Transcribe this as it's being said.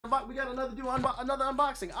we got another another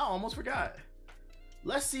unboxing. I almost forgot.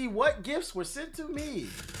 Let's see what gifts were sent to me.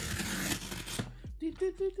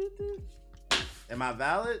 Am I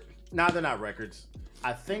valid? Nah, they're not records.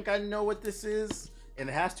 I think I know what this is, and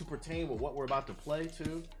it has to pertain with what we're about to play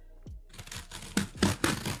too.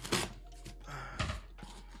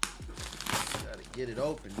 Gotta get it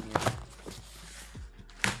open here.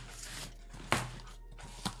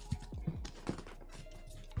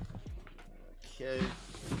 Okay.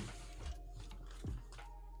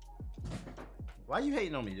 Why you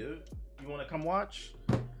hating on me, dude? You want to come watch?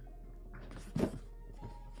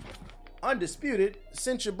 Undisputed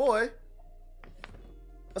sent your boy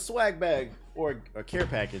a swag bag or a care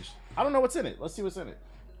package. I don't know what's in it. Let's see what's in it.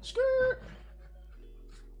 Skirt.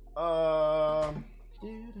 All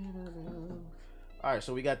right,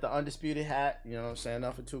 so we got the Undisputed hat. You know what I'm saying?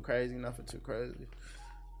 Nothing too crazy. Nothing too crazy.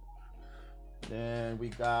 Then we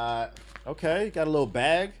got, okay, got a little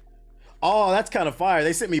bag. Oh, that's kind of fire.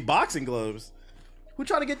 They sent me boxing gloves. Who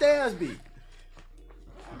trying to get their ass beat?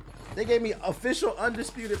 They gave me official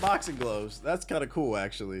Undisputed boxing gloves. That's kind of cool,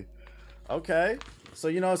 actually. Okay. So,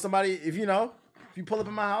 you know, somebody, if you pull up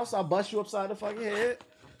in my house, I'll bust you upside the fucking head.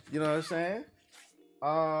 You know what I'm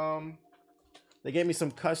saying? They gave me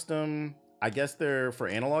some custom, I guess they're for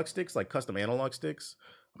analog sticks, like custom analog sticks.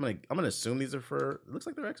 I'm gonna assume these are for, it looks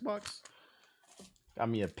like they're Xbox. Got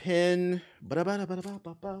me a pin.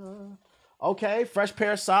 Okay, fresh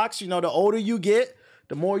pair of socks. You know, the older you get,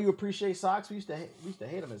 the more you appreciate socks. We used to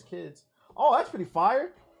hate them as kids. Oh, that's pretty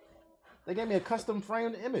fire. They gave me a custom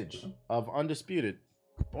framed image of Undisputed.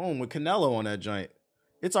 Boom, with Canelo on that joint.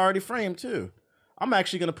 It's already framed too. I'm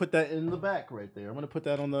actually gonna put that in the back right there. I'm gonna put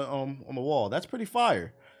that on the wall. That's pretty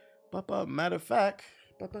fire. Matter of fact,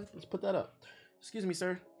 let's put that up. Excuse me,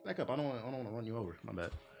 sir. Back up. I don't want to run you over. My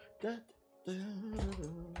bad.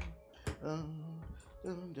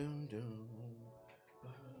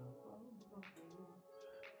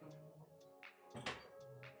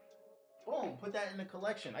 Boom, put that in the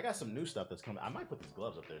collection. I got some new stuff that's coming. I might put these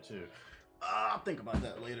gloves up there too. I'll think about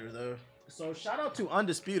that later though. So shout out to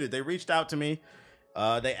Undisputed. They reached out to me.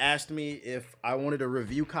 They asked me if I wanted a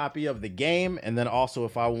review copy of the game, and then also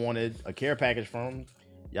if I wanted a care package from them.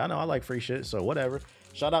 Y'all know I like free shit, so whatever.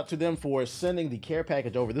 Shout out to them for sending the care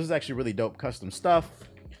package over. This is actually really dope custom stuff.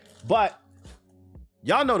 But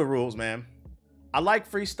y'all know the rules, man. I like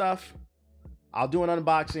free stuff. I'll do an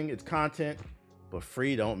unboxing. It's content. But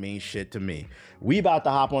free don't mean shit to me. We about to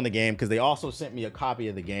hop on the game because they also sent me a copy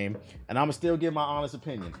of the game. And I'm going to still give my honest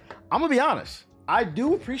opinion. I'm going to be honest. I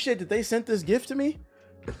do appreciate that they sent this gift to me.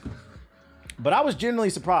 But I was genuinely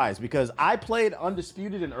surprised because I played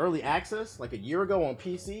Undisputed in early access like a year ago on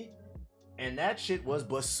PC. And that shit was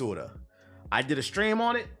basura. I did a stream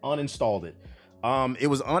on it, uninstalled it. It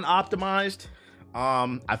was unoptimized.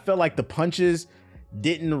 I felt like the punches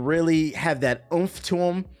didn't really have that oomph to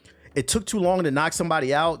them. It took too long to knock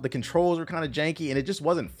somebody out. The controls were kind of janky and it just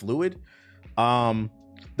wasn't fluid. The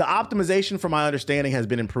optimization, from my understanding, has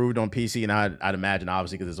been improved on PC, and I'd imagine,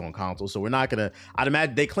 obviously, because it's on console. So we're not gonna, I'd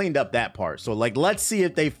imagine they cleaned up that part. So like, let's see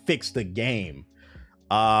if they fix the game.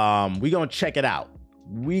 We gonna check it out.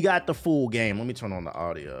 We got the full game. Let me turn on the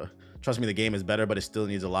audio. Trust me, the game is better, but it still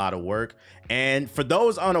needs a lot of work. And for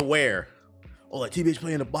those unaware, oh, like TBH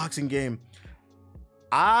playing a boxing game.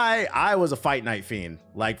 I was a Fight Night fiend.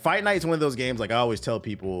 Like, Fight Night's one of those games, like I always tell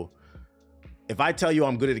people, if I tell you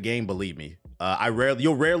I'm good at a game, believe me.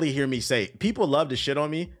 You'll rarely hear me say, people love to shit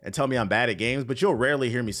on me and tell me I'm bad at games, but you'll rarely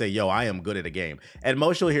hear me say, yo, I am good at a game. And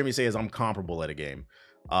most you'll hear me say is I'm comparable at a game.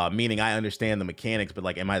 Meaning I understand the mechanics, but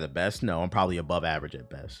like, am I the best? No, I'm probably above average at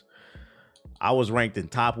best. I was ranked in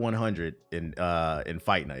top 100 in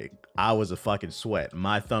Fight Night. I was a fucking sweat.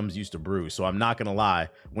 My thumbs used to bruise. So I'm not gonna lie.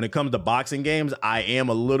 When it comes to boxing games, I am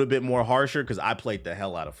a little bit more harsher because I played the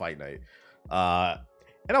hell out of Fight Night.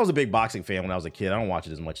 And I was a big boxing fan when I was a kid. I don't watch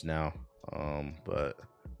it as much now. But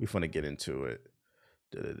we finna get into it.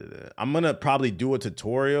 I'm gonna probably do a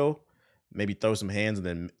tutorial, maybe throw some hands and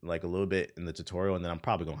then like a little bit in the tutorial, and then I'm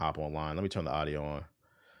probably gonna hop online. Let me turn the audio on.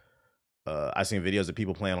 I've seen videos of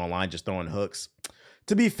people playing online just throwing hooks.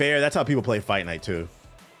 To be fair, that's how people play Fight Night too.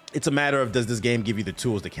 It's a matter of, does this game give you the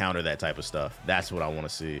tools to counter that type of stuff? That's what I want to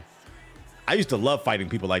see. I used to love fighting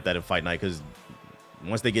people like that in Fight Night because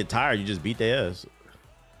once they get tired, you just beat their ass.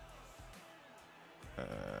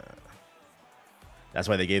 That's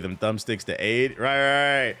why they gave them thumbsticks to aid.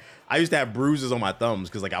 Right. I used to have bruises on my thumbs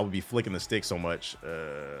because like I would be flicking the stick so much.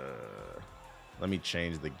 Let me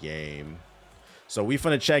change the game. So we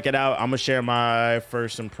finna check it out. I'm gonna share my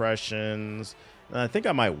first impressions. I think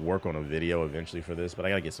I might work on a video eventually for this, but I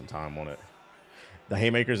gotta get some time on it. The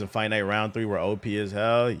haymakers in Fight Night Round 3 were OP as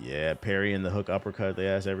hell. Yeah, parry and the hook uppercut they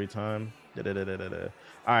ask every time. All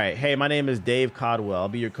right, hey, my name is Dave Codwell. I'll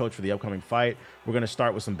be your coach for the upcoming fight. We're going to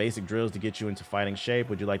start with some basic drills to get you into fighting shape.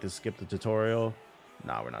 Would you like to skip the tutorial?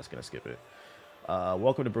 Nah, we're not going to skip it.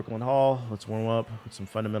 Welcome to Brooklyn Hall. Let's warm up with some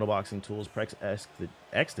fundamental boxing tools. Press X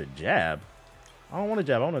to jab. I don't want to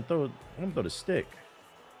jab. I want to throw the stick.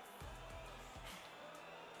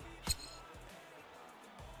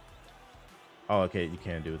 Oh, okay, you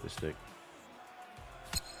can do it with the stick.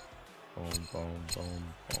 Boom, boom, boom,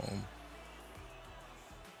 boom.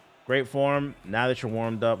 Great form. Now that you're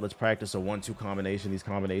warmed up, let's practice a 1-2 combination. These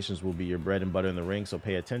combinations will be your bread and butter in the ring, so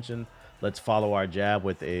pay attention. Let's follow our jab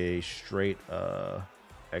with a straight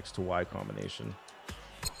X to Y combination.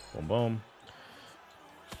 Boom, boom.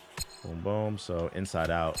 Boom, boom. So inside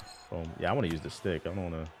out. Boom. Yeah, I want to use the stick. I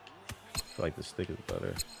don't want to feel like the stick is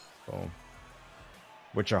better. Boom.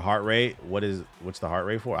 What's your heart rate? What's the heart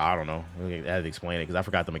rate for? I don't know. I had to explain it because I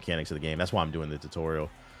forgot the mechanics of the game. That's why I'm doing the tutorial.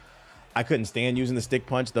 I couldn't stand using the stick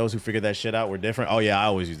punch. Those who figured that shit out were different. Oh yeah, I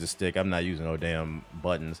always use the stick. I'm not using no damn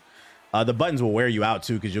buttons. The buttons will wear you out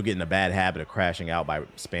too because you'll get in a bad habit of crashing out by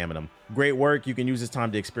spamming them. Great work. You can use this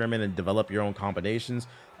time to experiment and develop your own combinations.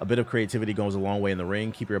 A bit of creativity goes a long way in the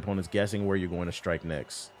ring. Keep your opponents guessing where you're going to strike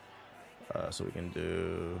next. So we can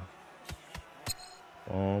do...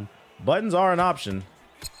 buttons are an option.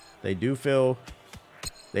 They feel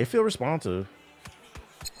responsive.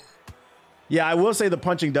 Yeah, I will say the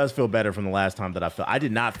punching does feel better from the last time that I felt. I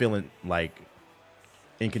did not feel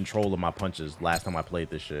in control of my punches last time I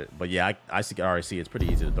played this shit. But yeah, I already see it's pretty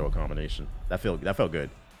easy to throw a combination. That felt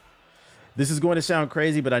good. This is going to sound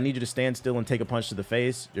crazy, but I need you to stand still and take a punch to the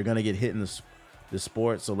face. You're gonna get hit in this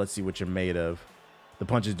sport, so let's see what you're made of. The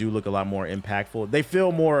punches do look a lot more impactful. They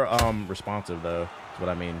feel more responsive though. That's what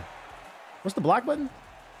I mean. What's the block button?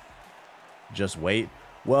 Just wait.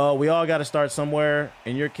 Well, we all got to start somewhere.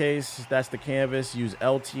 In your case, that's the canvas. Use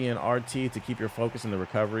LT and RT to keep your focus in the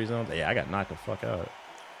recovery zones. Yeah, I got knocked the fuck out.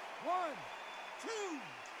 1, 2,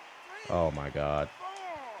 3, oh my God. 4,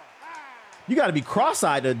 you got to be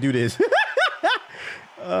cross-eyed to do this.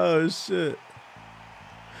 Oh shit.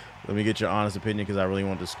 Let me get your honest opinion because I really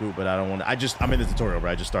want to scoop, but I don't want to. I'm in the tutorial,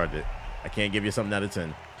 bro. I just started it. I can't give you something out of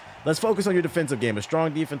 10. Let's focus on your defensive game. A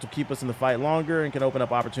strong defense will keep us in the fight longer and can open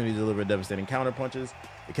up opportunities to deliver devastating counter punches.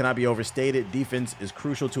 It cannot be overstated. Defense is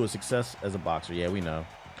crucial to a success as a boxer. Yeah, we know.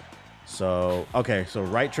 So, okay, so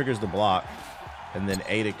right triggers the block, and then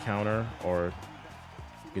A to counter, or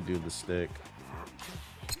you could do the stick.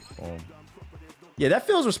 Boom. Yeah, that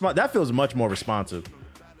feels much more responsive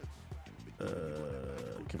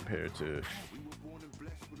compared to.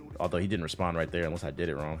 Although he didn't respond right there, unless I did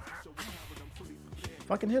it wrong.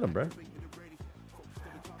 Fucking hit him, bro.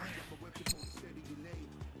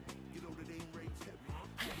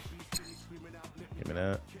 Give me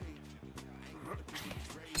that.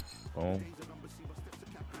 Boom.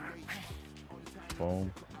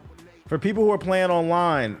 Boom. For people who are playing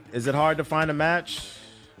online, is it hard to find a match?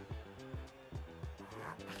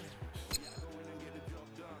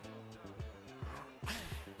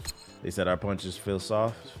 They said our punches feel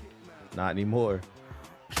soft. Not anymore.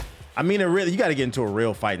 I mean, you got to get into a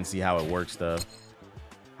real fight and see how it works, though.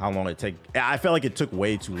 How long it take? I felt like it took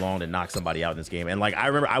way too long to knock somebody out in this game. And like, I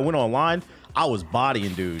remember I went online, I was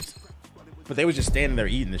bodying dudes, but they was just standing there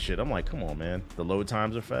eating the shit. I'm like, come on, man. The load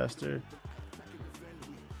times are faster.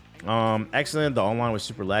 Excellent. The online was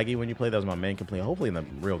super laggy when you play. That was my main complaint. Hopefully in the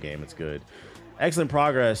real game, it's good. Excellent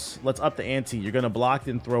progress. Let's up the ante. You're going to block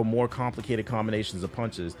and throw more complicated combinations of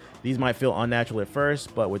punches. These might feel unnatural at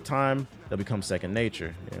first, but with time, they'll become second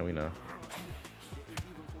nature. Yeah, we know.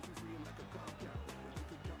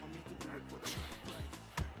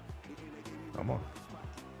 Come on.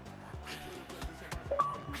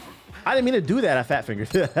 I didn't mean to do that. I fat fingered.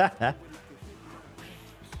 It's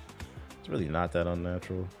really not that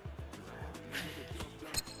unnatural.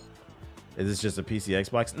 Is this just a PC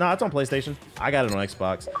Xbox? No, it's on PlayStation. I got it on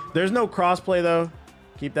Xbox. There's no crossplay though.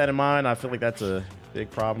 Keep that in mind. I feel like that's a big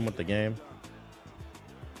problem with the game.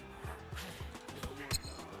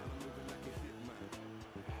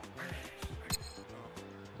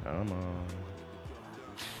 Come on.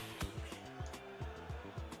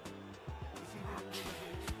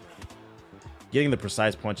 Getting the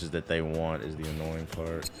precise punches that they want is the annoying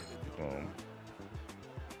part.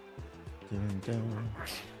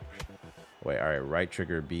 Wait, all right, right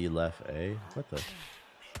trigger B, left A. What the?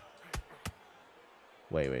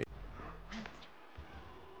 Wait.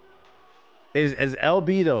 Is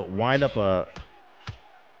LB to wind up a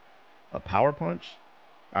power punch?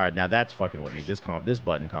 All right, now that's fucking with me. This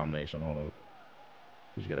button combination. Hold on.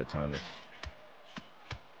 Just gotta time it.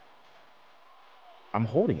 I'm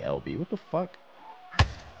holding LB. What the fuck?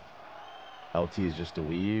 LT is just a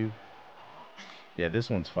weave. Yeah, this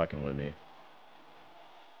one's fucking with me.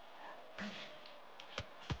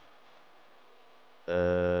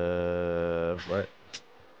 Right.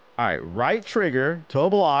 All right, right trigger, toe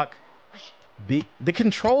block. The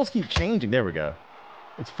controls keep changing. There we go.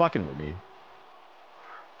 It's fucking with me.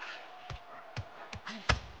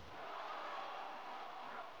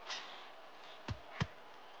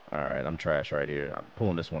 All right, I'm trash right here. I'm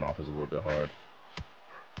pulling this one off is a little bit hard.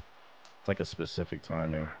 It's like a specific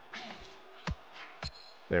timing.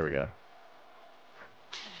 There we go.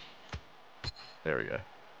 There we go.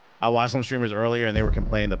 I watched some streamers earlier and they were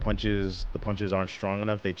complaining the punches aren't strong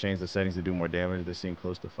enough. They changed the settings to do more damage. They seem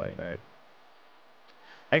close to Fight Night.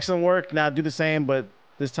 Excellent work. Now do the same, but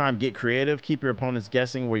this time get creative. Keep your opponents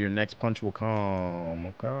guessing where your next punch will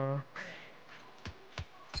come. Okay.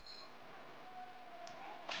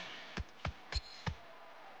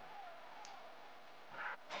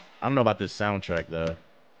 I don't know about this soundtrack though.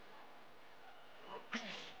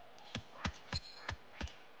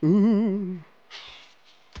 Ooh.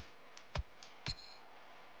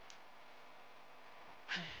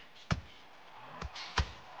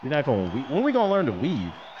 You're not gonna weave. When are we gonna learn to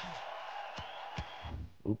weave?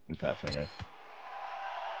 Oop, fat finger.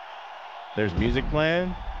 There's music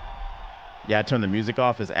playing. Yeah, I turned the music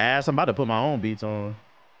off his ass. I'm about to put my own beats on.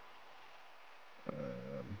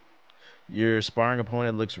 Your sparring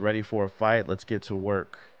opponent looks ready for a fight. Let's get to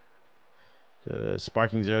work.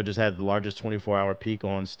 Sparking Zero just had the largest 24-hour peak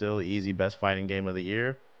on still. Easy, best fighting game of the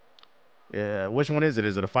year. Yeah, which one is it?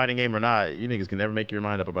 Is it a fighting game or not? You niggas can never make your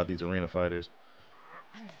mind up about these arena fighters.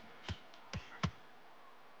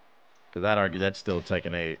 Because I'd argue that's still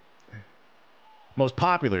Tekken 8. Most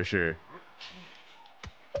popular, sure.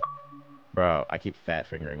 Bro, I keep fat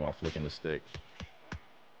fingering while flicking the stick.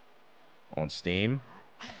 On Steam?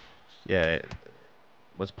 Yeah,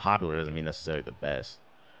 what's popular doesn't mean necessarily the best.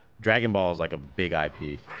 Dragon Ball is like a big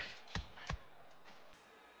IP.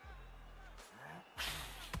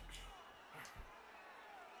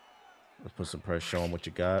 Let's put some pressure, show them what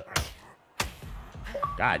you got.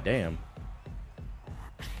 God damn.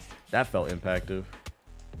 That felt impactive.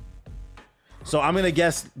 So I'm going to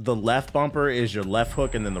guess the left bumper is your left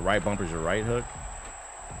hook and then the right bumper is your right hook.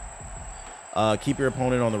 Keep your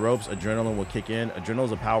opponent on the ropes. Adrenaline will kick in. Adrenaline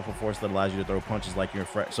is a powerful force that allows you to throw punches like you're in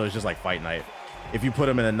fresh. So it's just like Fight Night. If you put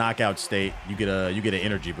them in a knockout state, you get an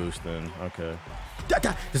energy boost then. Okay.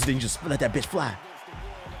 This thing just let that bitch fly.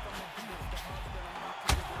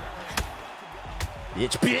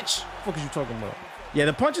 Bitch. What are you talking about? Yeah,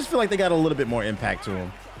 the punches feel like they got a little bit more impact to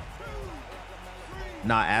them.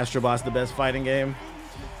 Not Astro Bot's the best fighting game.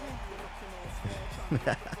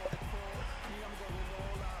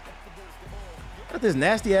 Got this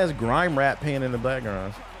nasty ass grime rap playing in the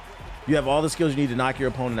background. You have all the skills you need to knock your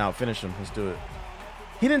opponent out. Finish him. Let's do it.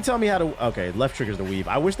 He didn't tell me how to. Okay, left trigger's the weave.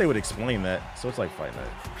 I wish they would explain that. So it's like Fight Night.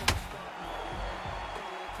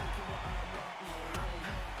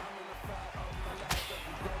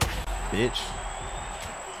 Bitch.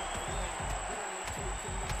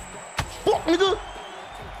 Fuck, nigga.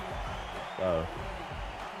 Oh.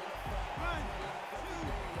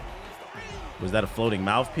 Was that a floating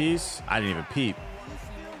mouthpiece? I didn't even peep.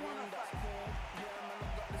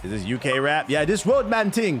 Is this UK rap? Yeah, this roadman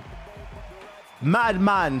thing.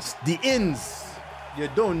 Madmans, the ins. You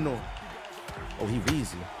don't know. Oh, he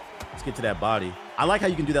reason. Let's get to that body. I like how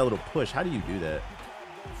you can do that little push. How do you do that?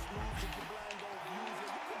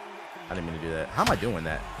 I didn't mean to do that. How am I doing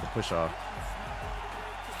that? The push off.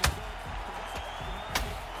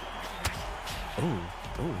 Oh.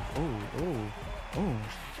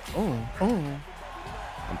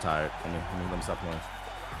 I'm tired. Let me stop playing.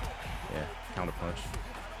 Yeah, counter punch.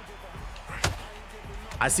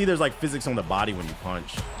 I see there's like physics on the body when you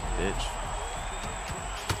punch, bitch.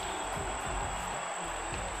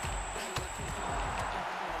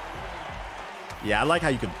 Yeah, I like how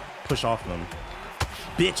you can push off them.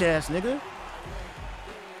 Bitch ass nigga.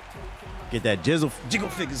 Get that jiggle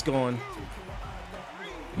figures going.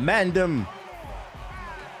 Mandem.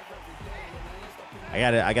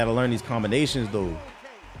 I gotta learn these combinations though.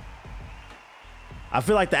 I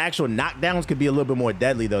feel like the actual knockdowns could be a little bit more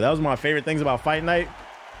deadly though. That was one of my favorite things about Fight Night.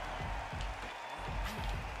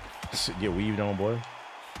 Get weaved on, boy.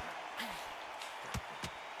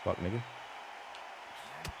 Fuck nigga.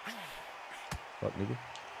 Fuck nigga.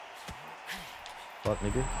 Fuck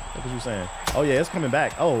nigga. What was you saying? Oh yeah, it's coming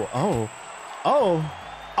back. Oh.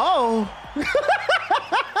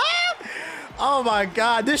 Oh my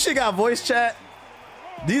god, this shit got voice chat.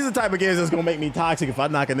 These are the type of games that's gonna make me toxic if I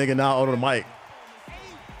knock a nigga now on the mic.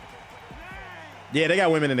 Yeah, they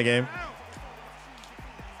got women in the game.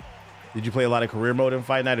 Did you play a lot of career mode in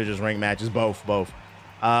Fight Night or just ranked matches? Both.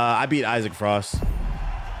 I beat Isaac Frost.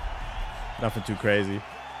 Nothing too crazy.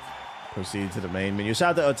 Proceed to the main menu.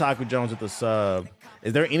 Shout out to Otaku Jones with the sub.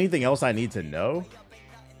 Is there anything else I need to know?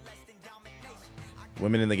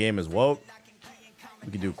 Women in the game is woke.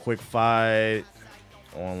 We can do quick fight.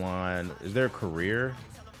 Online. Is there a career?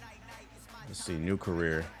 Let's see. New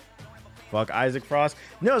career. Fuck Isaac Frost.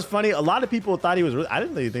 You know, it's funny. A lot of people thought he was really... I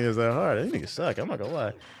didn't really think it was that hard. I didn't think it sucked. I'm not gonna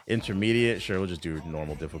lie. Intermediate. Sure, we'll just do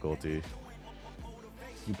normal difficulty.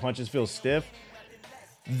 Your punches feel stiff.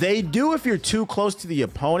 They do if you're too close to the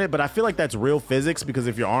opponent, but I feel like that's real physics because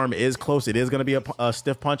if your arm is close, it is going to be a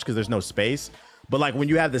stiff punch because there's no space. But like when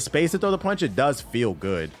you have the space to throw the punch, it does feel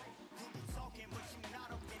good.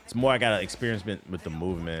 It's more I got an experience with the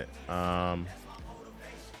movement. Man,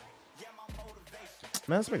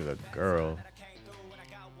 let's make it a girl.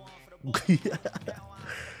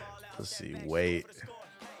 Let's see. Weight.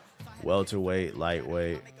 Welterweight,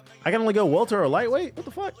 lightweight. I can only go welter or lightweight? What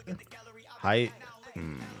the fuck? Height.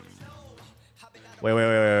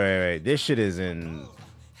 Wait. This shit is in...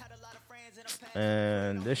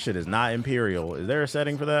 And this shit is not Imperial. Is there a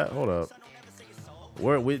setting for that? Hold up.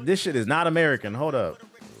 This shit is not American. Hold up.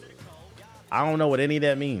 I don't know what any of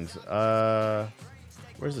that means.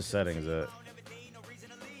 Where's the settings at?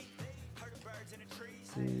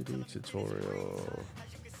 CD tutorial.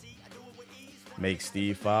 Make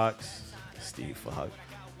Steve Fox. Steve Fox.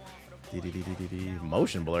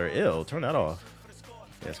 Motion blur. Ew. Turn that off.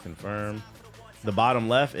 Yes, confirm. The bottom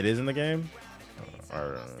left, it is in the game.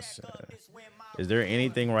 Is there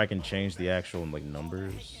anything where I can change the actual like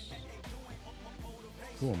numbers?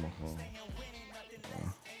 Who am I?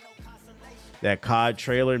 That COD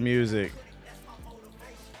trailer music.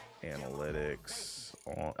 Analytics.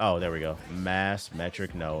 Oh, there we go. Mass,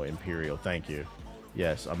 metric, no. Imperial. Thank you.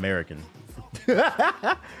 Yes, American.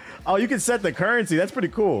 Oh, you can set the currency. That's pretty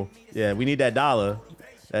cool. Yeah, we need that dollar.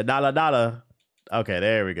 That dollar. Okay,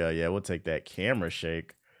 there we go. Yeah, we'll take that. Camera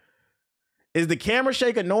shake. Is the camera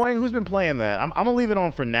shake annoying? Who's been playing that? I'm gonna leave it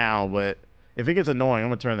on for now, but if it gets annoying, I'm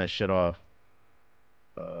gonna turn that shit off.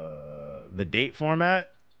 The date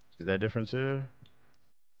format, is that different too?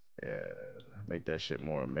 Yeah, make that shit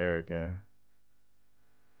more American.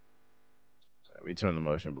 We turn the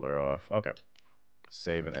motion blur off. Okay.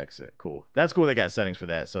 Save and exit. Cool. That's cool. They got settings for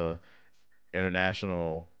that. So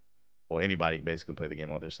international, or anybody can basically play the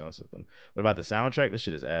game on their sound system. What about the soundtrack? This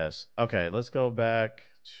shit is ass. Okay, let's go back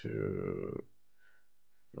to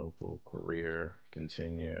local career.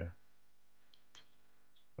 Continue.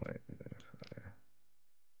 Wait.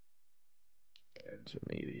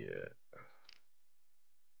 Intermediate.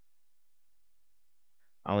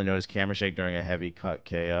 I only noticed camera shake during a heavy cut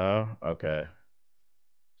KO. Okay.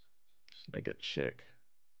 Let's make a chick.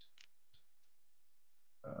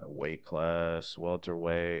 Weight class,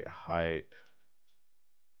 welterweight, height.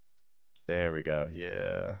 There we go.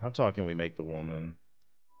 Yeah. I'm talking we make the woman.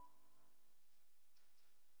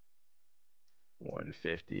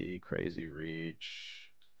 150, crazy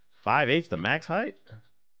reach. 5'8" the max height?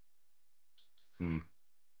 I'm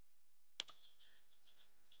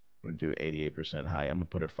gonna do 88% height. I'm gonna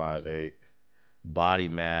put her 5'8". Body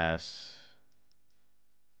mass.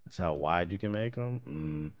 That's how wide you can make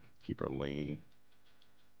them. Keep her lean.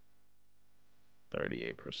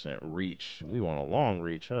 38% reach. We want a long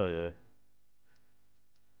reach. Hell yeah.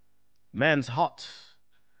 Men's hot.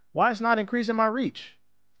 Why it's not increasing my reach?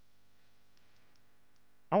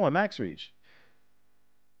 I want max reach.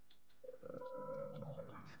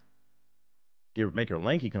 Make her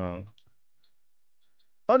lanky Kong.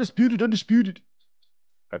 Undisputed.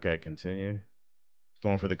 Okay, continue.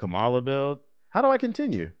 Going for the Kamala build. How do I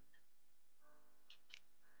continue?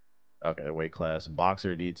 Okay, weight class,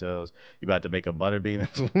 boxer details. You about to make a butterbean?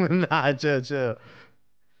 Nah, chill.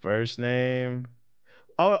 First name.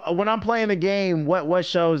 Oh, when I'm playing the game, what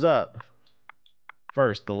shows up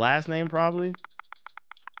first? The last name probably.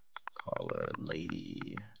 Call her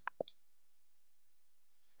lady.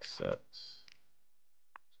 Accept.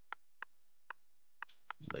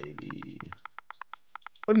 Lady.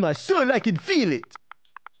 On my soul, I can feel it.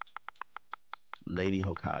 Lady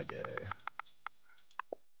Hokage.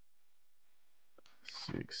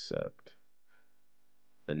 Accept.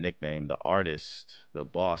 The nickname, the artist, the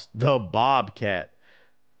boss, the Bobcat.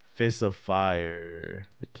 Fist of Fire.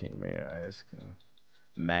 The King Mayor.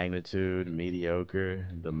 Magnitude, mediocre.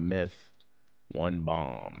 The myth. One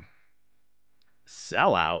bomb.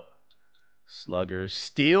 Sellout. Slugger.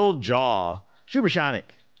 Steel Jaw.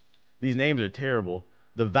 Supersonic. These names are terrible.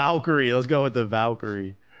 The Valkyrie. Let's go with the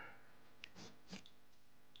Valkyrie.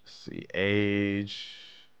 see, age.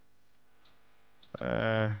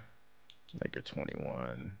 Make her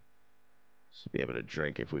 21. Should be able to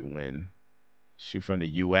drink if we win. She from the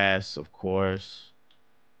U.S., of course.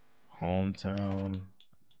 Hometown.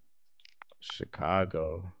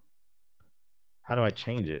 Chicago. How do I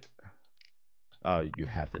change it? Oh, you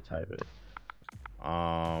have to type it.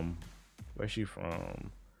 Where's she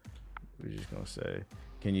from? We're just gonna say,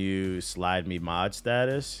 can you slide me mod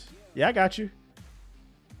status? Yeah, I got you.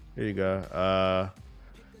 Here you go.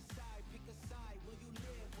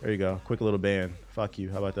 There you go. Quick little band. Fuck you.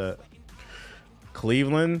 How about that?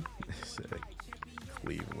 Cleveland.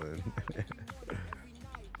 Cleveland.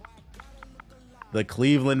 The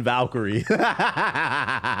Cleveland Valkyrie.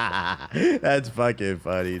 That's fucking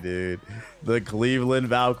funny, dude. The Cleveland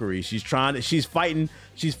Valkyrie. She's fighting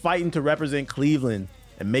to represent Cleveland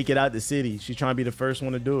and make it out the city. She's trying to be the first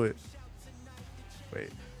one to do it. Wait.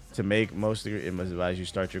 To make most of your, it must advise you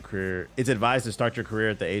start your career. It's advised to start your career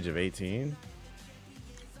at the age of 18.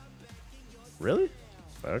 Really?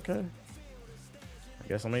 Okay. I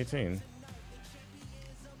guess I'm 18.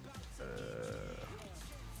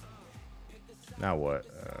 Now what?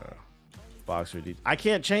 Boxer D. I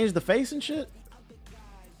can't change the face and shit?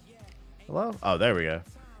 Hello? Oh, there we go.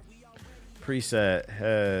 Preset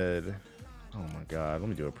head. Oh my god. Let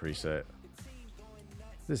me do a preset.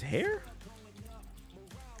 This hair?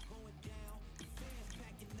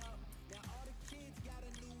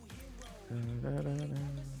 I'm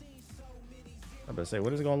about to say,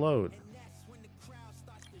 what is it gonna load?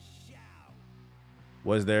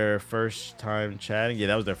 Was their first time chatting? Yeah,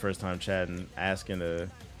 that was their first time chatting, asking to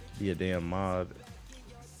be a damn mod.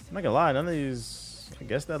 I'm not gonna lie, none of these. I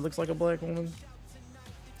guess that looks like a black woman.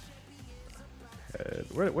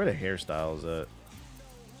 Where the hairstyles at?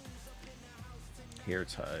 Hair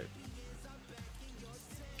type.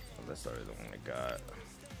 Oh, that's already the one I got.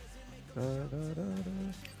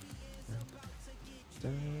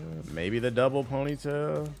 Maybe the double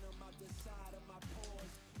ponytail.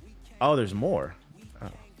 Oh, there's more. Oh.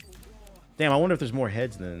 Damn, I wonder if there's more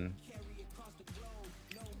heads than.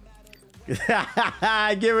 Give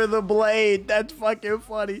her the blade. That's fucking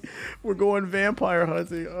funny. We're going vampire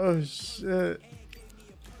hunting. Oh shit.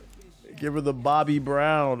 Give her the Bobby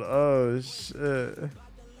Brown. Oh shit. I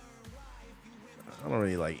don't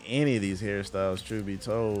really like any of these hairstyles, truth be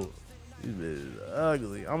told. These bitches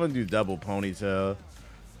ugly. I'm gonna do double ponytail.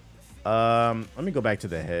 Let me go back to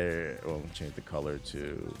the hair. Well, change the color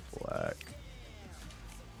to black.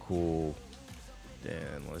 Cool.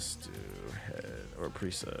 Then let's do head or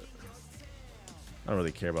preset. I don't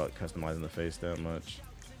really care about customizing the face that much.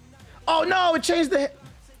 Oh no, it changed the head.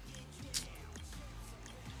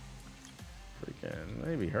 Freaking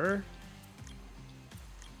maybe her.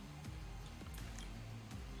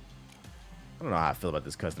 I don't know how I feel about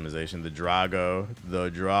this customization. The Drago.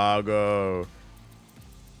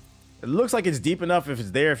 It looks like it's deep enough if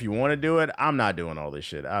it's there if you want to do it. I'm not doing all this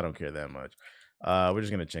shit. I don't care that much. We're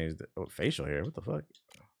just gonna change the facial hair. What the fuck?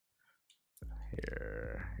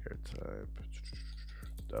 Hair type.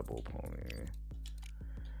 Double pony.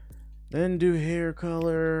 Then do hair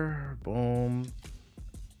color. Boom.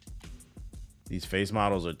 These face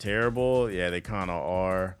models are terrible. Yeah, they kind of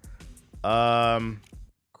are.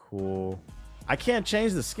 Cool. I can't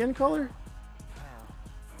change the skin color?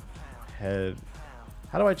 Head.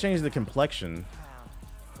 How do I change the complexion?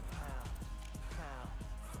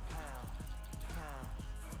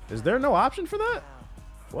 Is there no option for that?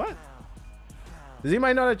 What? Does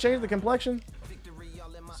anybody know how to change the complexion?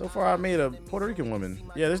 So far I made a Puerto Rican woman.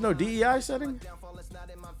 Yeah, there's no DEI setting?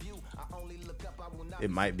 It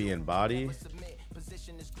might be in body.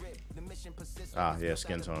 Ah, yeah,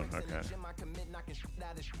 skin tone. Okay.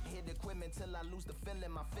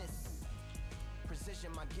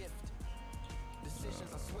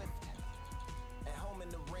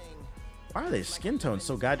 Why are they skin tones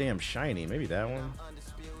so goddamn shiny? Maybe that one.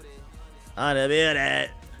 Undisputed.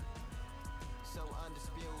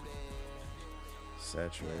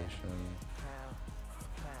 Saturation.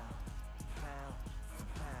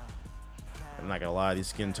 I'm not gonna lie, these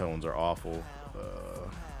skin tones are awful.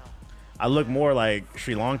 I look more like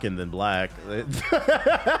Sri Lankan than black.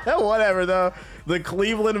 Whatever though. The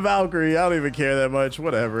Cleveland Valkyrie. I don't even care that much.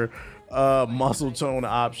 Whatever. Muscle tone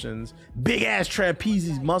options. Big ass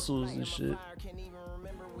trapeze muscles and shit.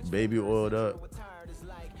 Baby oiled up.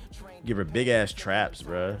 Give her big ass traps,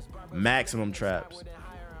 bruh. Maximum traps.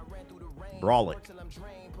 Brawling.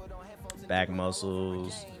 Back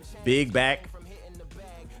muscles. Big back.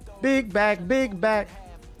 Big back. Big back.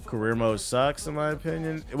 Career mode sucks in my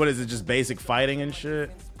opinion. What is it? Just basic fighting and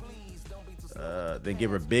shit? Then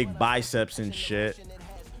give her big biceps and shit.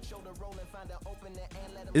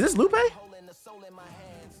 Is this Lupe?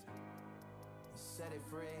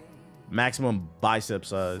 Maximum bicep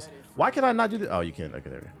size. Why can I not do this? Oh, you can. Okay,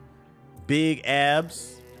 there. Big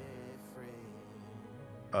abs.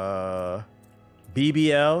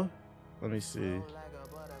 BBL. Let me see.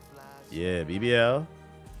 Yeah, BBL.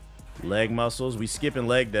 Leg muscles. We skipping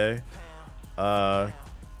leg day.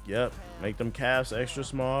 Yep. Make them calves extra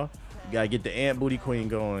small. You gotta get the ant booty queen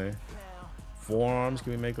going. Forearms.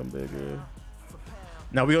 Can we make them bigger?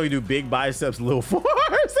 Now we only do big biceps, little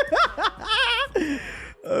forearms.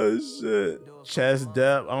 Oh shit. Chest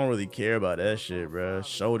depth. I don't really care about that shit, bro.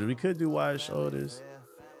 Shoulders. We could do wide shoulders.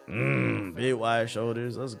 Big wide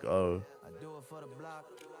shoulders. Let's go.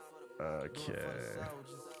 Okay.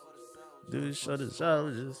 Dude,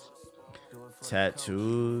 shoulders.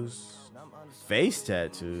 Tattoos. Face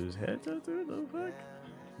tattoos. Head tattoos. No fuck.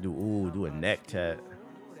 Do a neck tat.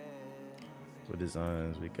 What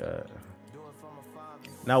designs we got?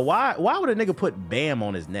 Now why would a nigga put BAM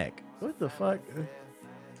on his neck? What the fuck?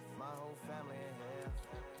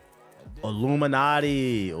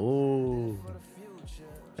 Illuminati. Oh.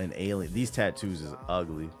 An alien. These tattoos is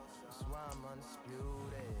ugly.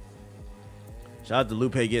 Shout out to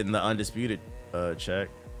Lupe getting the Undisputed check.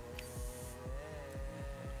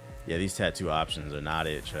 Yeah, these tattoo options are not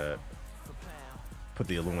it, chat. Put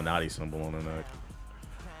the Illuminati symbol on the neck.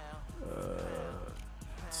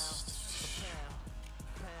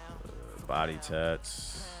 Body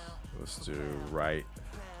tats. Let's do right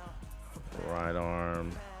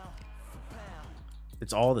arm.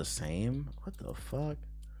 It's all the same. What the fuck?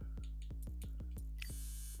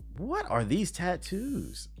 What are these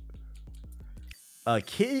tattoos? A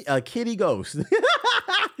kitty ghost.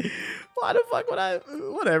 Why the fuck would I?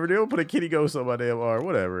 Whatever, dude. I'll put a kitty ghost on my damn arm.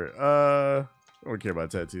 Whatever. I don't care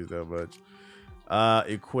about tattoos that much.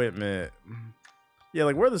 Equipment. Yeah,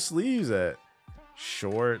 like where are the sleeves at?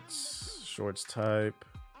 Shorts type.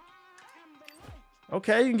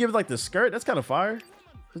 Okay, you can give it like the skirt. That's kind of fire.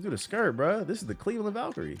 Let's do the skirt, bro. This is the Cleveland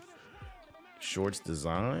Valkyrie. Shorts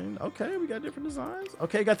design. Okay, we got different designs.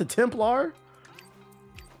 Okay, got the Templar.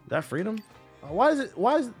 Is that Freedom? Why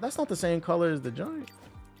is that's not the same color as the giant?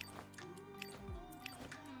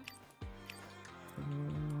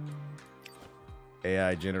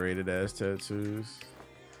 AI generated as tattoos.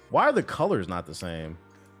 Why are the colors not the same?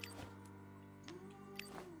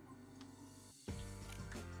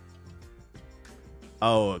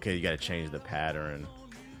 Oh, okay, you gotta change the pattern.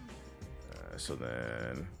 So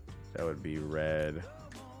then that would be red.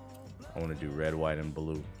 I want to do red, white, and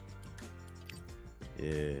blue.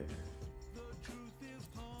 Yeah.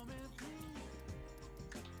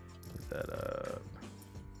 Put that up.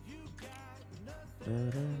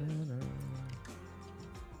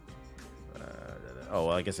 Oh,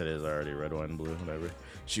 well, I guess it is already red, white, and blue. Whatever.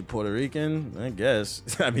 She Puerto Rican? I guess.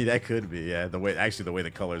 I mean, that could be. Yeah, the way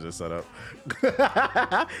the colors are set up.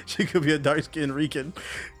 She could be a dark-skinned Rican.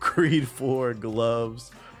 Creed 4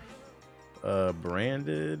 gloves.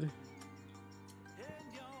 Branded.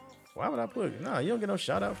 Why would I put? Nah, you don't get no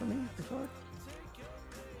shout out from me. What the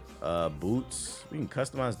fuck? Boots. We can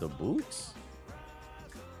customize the boots.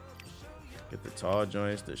 Get the tall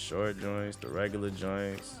joints, the short joints, the regular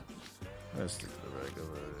joints. Let's do the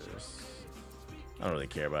regulars. I don't really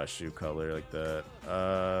care about shoe color like that.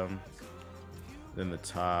 Then the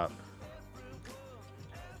top.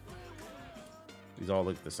 These all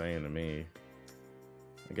look the same to me.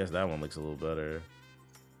 I guess that one looks a little better.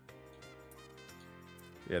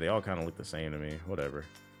 Yeah, they all kind of look the same to me. Whatever.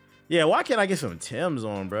 Yeah, why can't I get some Timbs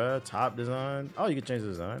on, bruh? Top design. Oh, you can change the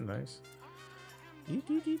design. Nice.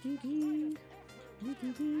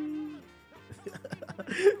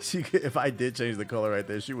 She could, if I did change the color right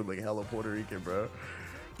there, she would look hella Puerto Rican, bro.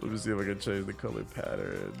 Let me see if I can change the color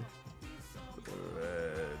pattern.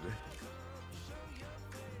 Red.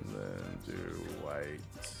 And then do white.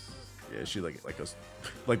 Yeah, she like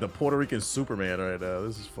the Puerto Rican Superman right now.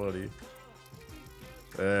 This is funny.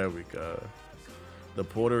 There we go. The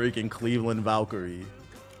Puerto Rican Cleveland Valkyrie.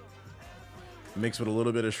 Mixed with a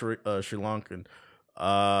little bit of Sri Lankan.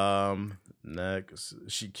 Next,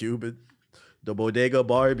 she Cuban. The Bodega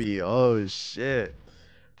Barbie. Oh shit.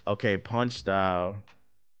 Okay, punch style.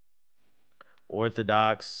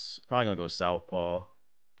 Orthodox. Probably gonna go southpaw.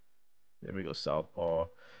 There we go, southpaw.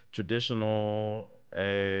 Traditional.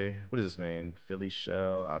 What does this mean? Philly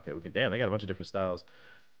shell. Okay, we can. Damn, they got a bunch of different styles.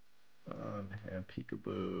 And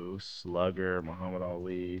peekaboo, slugger, Muhammad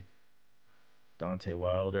Ali, Dante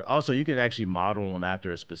Wilder. Also, you can actually model them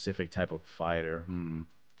after a specific type of fighter.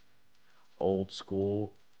 Old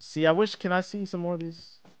school. See, I wish. Can I see some more of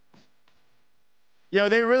these? Yo,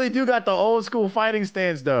 they really do got the old school fighting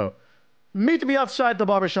stance though. Meet me outside the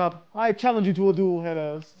barbershop. I challenge you to a duel,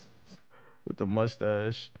 headass. With the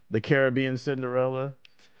mustache. The Caribbean Cinderella.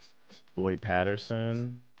 Floyd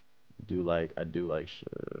Patterson. I do like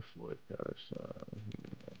Floyd Patterson.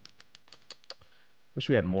 Wish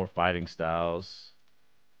we had more fighting styles.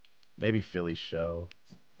 Maybe Philly show.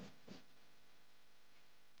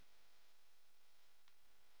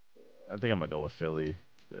 I think I'm gonna go with Philly.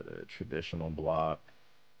 The traditional block.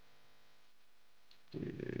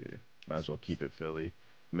 Yeah, might as well keep it Philly.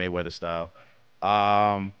 Mayweather style.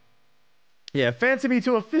 Um, yeah, fancy me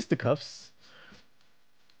to a fisticuffs.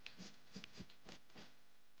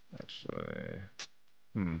 Actually,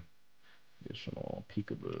 additional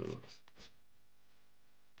peekaboo.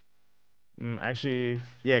 Actually,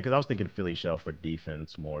 yeah, because I was thinking Philly shell for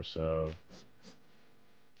defense more so.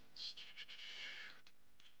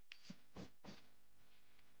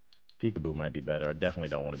 Peekaboo might be better. I definitely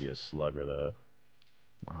don't want to be a slugger though.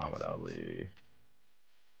 Muhammad Ali.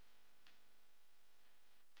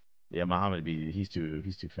 Yeah, he's too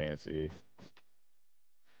fancy.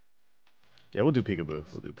 Yeah, we'll do peekaboo.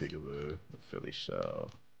 We'll do peekaboo. Philly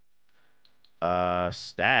shell.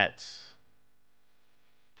 Stats.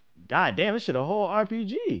 God damn, this shit a whole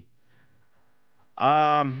RPG.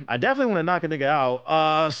 I definitely want to knock a nigga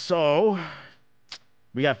out. So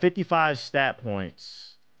we got 55 stat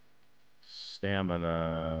points.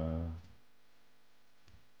 Stamina.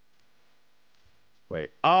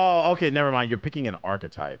 Wait. Oh, okay, never mind. You're picking an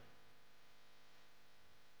archetype.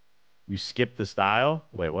 You skip the style?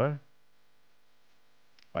 Wait, what?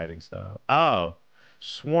 Fighting style. Oh.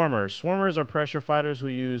 Swarmers. Swarmers are pressure fighters who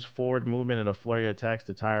use forward movement and a flurry of attacks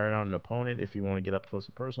to tire out an opponent if you want to get up close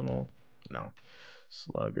and personal. No.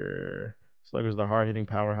 Slugger. Sluggers are the hard-hitting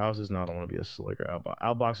powerhouses. No, I don't want to be a slugger.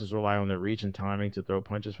 Outboxers rely on their reach and timing to throw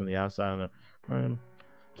punches from the outside of the rim.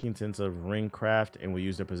 Keen sense of ring craft and will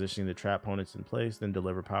use their positioning to trap opponents in place, then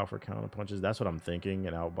deliver powerful counter punches. That's what I'm thinking,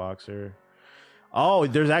 an outboxer. Oh,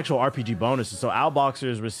 there's actual RPG bonuses. So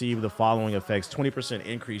outboxers receive the following effects: 20%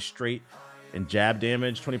 increase straight and jab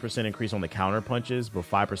damage, 20% increase on the counter punches, but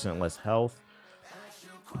 5% less health.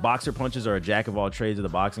 Boxer punches are a jack of all trades of the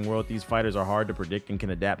boxing world. These fighters are hard to predict and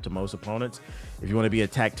can adapt to most opponents. If you want to be a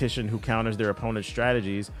tactician who counters their opponent's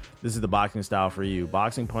strategies, this is the boxing style for you.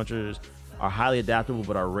 Boxing punchers are highly adaptable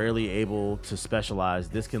but are rarely able to specialize.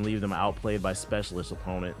 This can leave them outplayed by specialist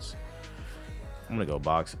opponents. I'm gonna go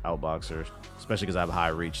outboxer, especially because I have high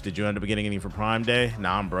reach. Did you end up getting any for Prime Day?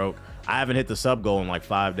 Nah, I'm broke. I haven't hit the sub goal in like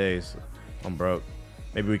 5 days. I'm broke.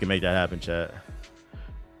 Maybe we can make that happen, chat.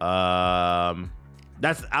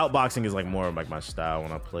 That's outboxing is like more of like my style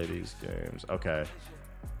when I play these games. Okay.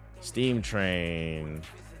 Steam Train.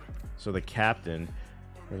 So the captain.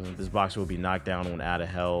 This boxer will be knocked down when out of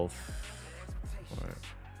health. All right.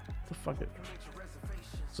 What the fuck it?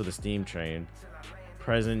 So the Steam Train.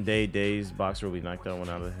 Present day days boxer will be knocked down when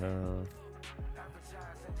out of health.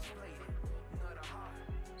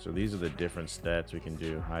 So these are the different stats we can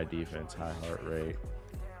do. High defense, high heart rate.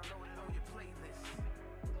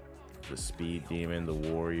 The speed demon, the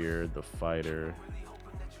warrior, the fighter.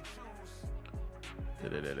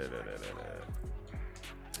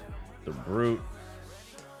 The brute,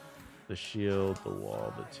 the shield, the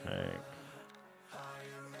wall, the tank.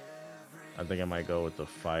 I think I might go with the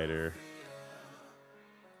fighter.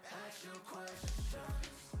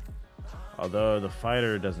 Although the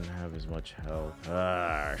fighter doesn't have as much health.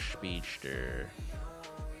 Speedster.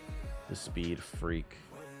 The speed freak.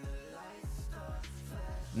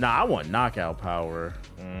 Nah, I want knockout power.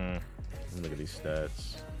 Look at these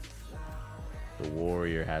stats. The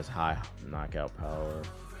warrior has high knockout power.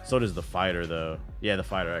 So does the fighter, though. Yeah, the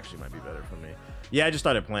fighter actually might be better for me. Yeah, I just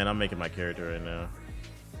started playing. I'm making my character right now.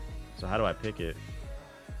 So how do I pick it?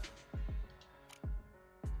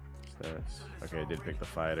 Stats. Okay, I did pick the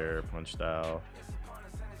fighter. Punch style.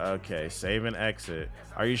 Okay, save and exit.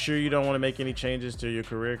 Are you sure you don't want to make any changes to your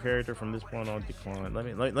career character from this point on? Decline.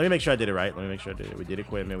 Let me make sure I did it right. Let me make sure I did it. We did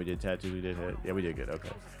equipment. We did tattoos. We did head. Yeah, we did good. Okay.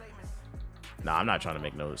 Nah, I'm not trying to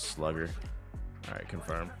make no slugger. All right,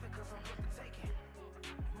 confirm.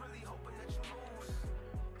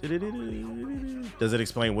 Does it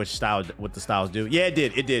explain what the styles do? Yeah, it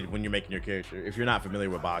did. It did when you're making your character. If you're not familiar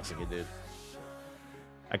with boxing, it did.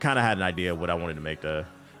 I kind of had an idea of what I wanted to make the.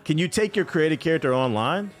 Can you take your created character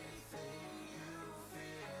online?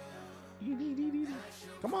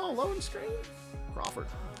 Come on, load the screen. Crawford.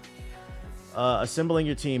 Assembling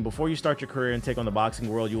your team. Before you start your career and take on the boxing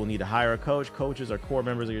world, you will need to hire a coach. Coaches are core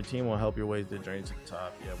members of your team will help your way to the journey to the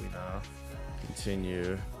top. Yeah, we know.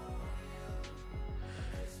 Continue.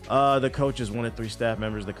 The coach is one of 3 staff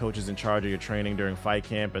members. The coach is in charge of your training during fight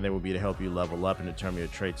camp, and they will be to help you level up and determine your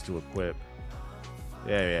traits to equip.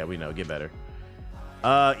 Yeah, we know. Get better.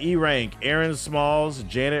 E rank, Aaron Smalls,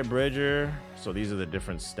 Janet Bridger. So these are the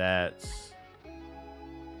different stats.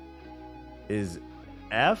 Is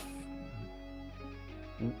F?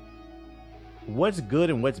 What's good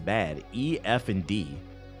and what's bad? E, F, and D.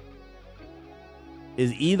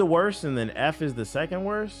 Is E the worst and then F is the second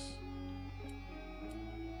worst?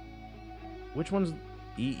 Which one's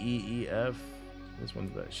E, F? This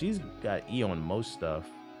one's bad. She's got E on most stuff.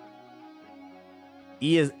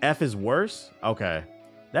 F is worse? Okay.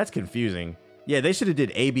 That's confusing. Yeah, they should have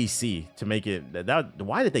did ABC to make it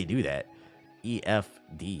why did they do that? E, F,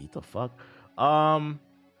 D. What the fuck?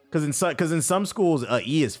 Because in some schools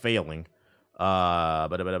E is failing.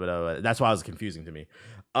 But that's why it was confusing to me.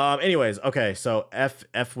 Anyways, okay, so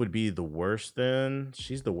F would be the worst then.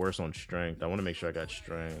 She's the worst on strength. I want to make sure I got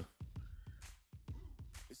strength.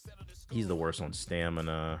 He's the worst on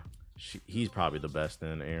stamina. He's probably the best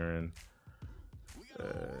then, Aaron.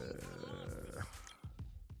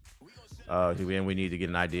 We need to get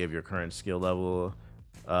an idea of your current skill level.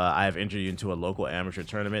 I have entered you into a local amateur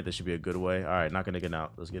tournament. This should be a good way. All right, not gonna get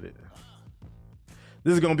out. Let's get it.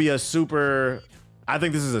 This is gonna be a super. I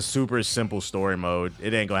think this is a super simple story mode.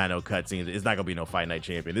 It ain't gonna have no cutscenes. It's not gonna be no Fight Night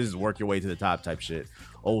Champion. This is work your way to the top type shit.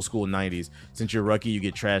 Old school 90s. Since you're rookie, you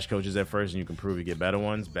get trash coaches at first, and you can prove you get better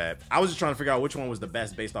ones. Bad. I was just trying to figure out which one was the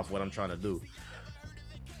best based off what I'm trying to do.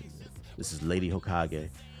 This is Lady Hokage.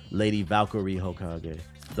 Lady Valkyrie Hokage.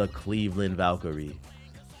 The Cleveland Valkyrie.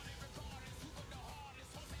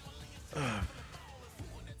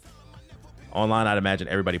 Online, I'd imagine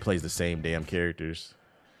everybody plays the same damn characters.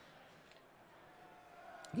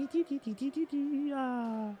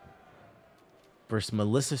 Versus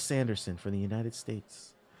Melissa Sanderson for the United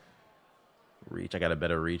States. Reach. I got a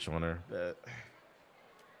better reach on her.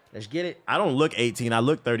 Let's get it. I don't look 18. I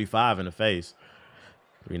look 35 in the face.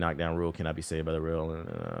 3 knockdown rule cannot be saved by the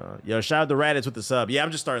real. Yo, shout out to Raditz with the sub. Yeah,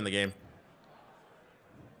 I'm just starting the game.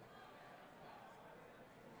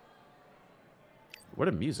 Where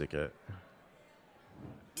the music at?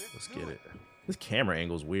 Let's get it. This camera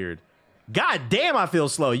angle's weird. God damn, I feel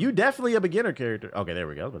slow. You definitely a beginner character. Okay, there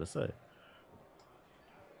we go. I was about to say.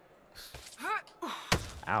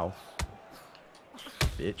 Ow.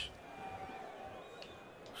 Bitch.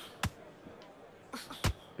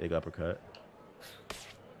 Big uppercut.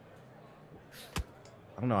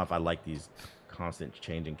 I don't know if I like these constant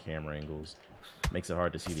changing camera angles. Makes it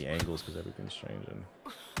hard to see the angles because everything's changing.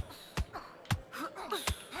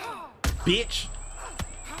 Bitch!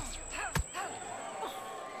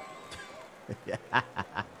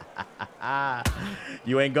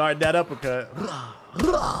 You ain't guarding that uppercut.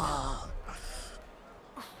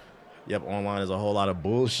 Yep, online is a whole lot of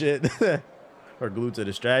bullshit. Her glutes are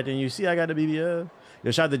distracting. You see, I got the BBL.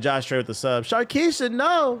 Yo, shout out to Josh Trey with the sub. Sharkeisha,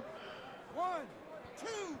 no! 1, 2.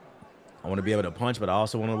 I want to be able to punch, but I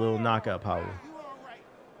also want a little knockout power.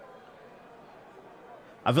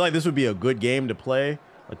 I feel like this would be a good game to play,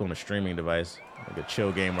 like on a streaming device. Like a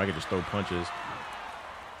chill game where I can just throw punches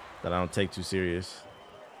that I don't take too serious.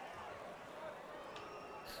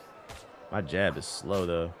 My jab is slow,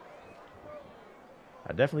 though.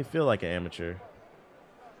 I definitely feel like an amateur.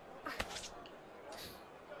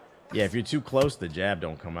 Yeah, if you're too close, the jab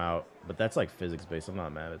don't come out. But that's like physics-based. I'm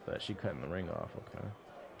not mad at that. She cutting the ring off. Okay.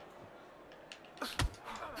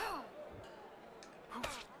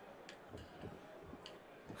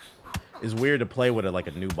 It's weird to play with like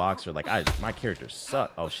a new boxer. Like my character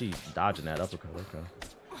suck. Oh, she's dodging that uppercut. Okay.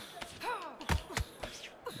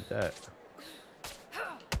 Like that.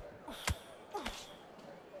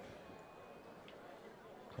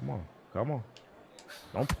 Come on. Come on.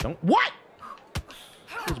 Don't. What?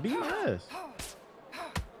 Just beat my ass.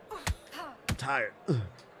 I'm tired. Ugh.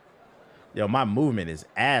 Yo, my movement is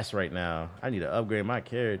ass right now. I need to upgrade my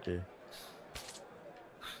character.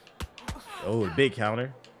 Oh, big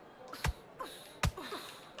counter.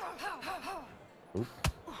 Oop.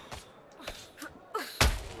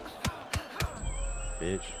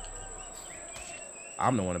 Bitch.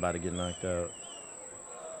 I'm the one about to get knocked out.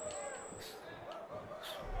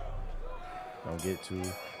 Don't get too.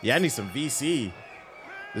 Yeah, I need some VC.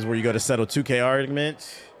 This is where you go to settle 2K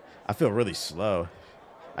arguments. I feel really slow.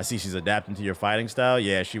 I see she's adapting to your fighting style.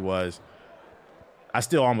 Yeah, she was. I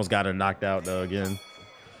still almost got her knocked out though again.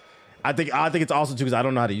 I think it's also too because I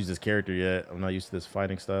don't know how to use this character yet. I'm not used to this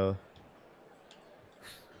fighting style.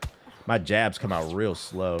 My jabs come out real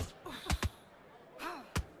slow.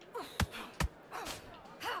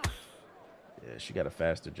 Yeah, she got a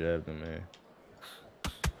faster jab than me.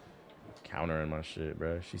 Countering my shit,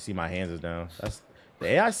 bro. She see my hands is down. The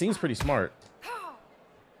AI seems pretty smart.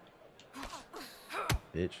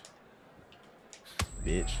 Bitch.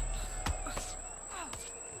 Bitch.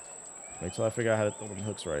 Wait till I figure out how to throw them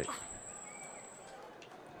hooks right.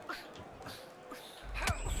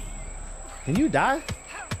 Can you die?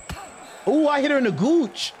 Oh, I hit her in the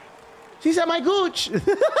gooch. She said my gooch.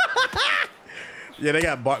 Yeah, they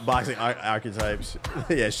got boxing archetypes.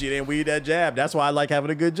 Yeah, she didn't weed that jab. That's why I like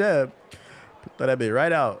having a good jab. Throw that bit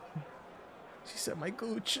right out. She said my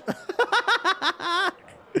gooch.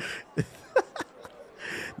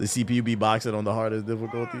 The CPU be boxing on the hardest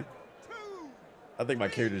difficulty. I think my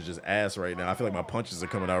character's just ass right now. I feel like my punches are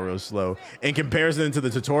coming out real slow. In comparison to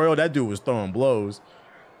the tutorial, that dude was throwing blows.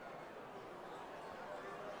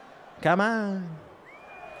 Come on.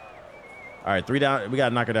 All right, 3 down. We got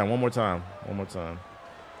to knock her down one more time. One more time.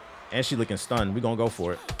 And she looking stunned. We going to go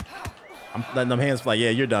for it. I'm letting them hands fly. Yeah,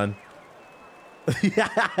 you're done.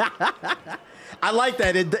 I like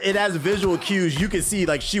that. It has visual cues. You can see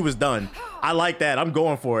like she was done. I like that. I'm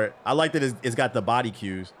going for it. I like that it's got the body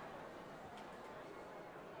cues.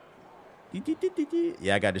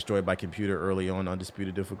 Yeah, I got destroyed by computer early on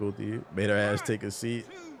Undisputed difficulty. Made her ass take a seat.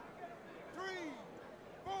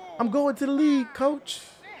 I'm going to the league, coach.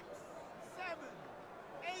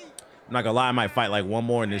 I'm not gonna lie, I might fight like one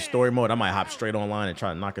more in this story mode. I might hop straight online and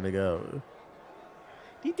try to knock it to go.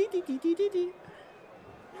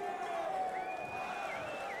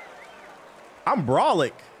 I'm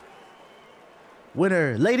Brawlic.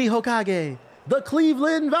 Winner, Lady Hokage, the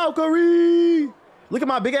Cleveland Valkyrie. Look at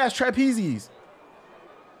my big ass trapezes.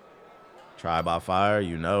 Try by fire,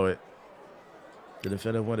 you know it. The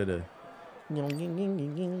defender wanted to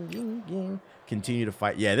continue to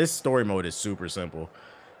fight. Yeah, this story mode is super simple.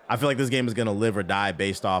 I feel like this game is gonna live or die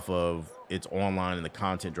based off of its online and the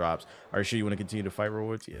content drops. Are you sure you want to continue to fight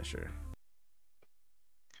rewards? Yeah, sure.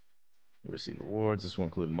 You receive rewards. This will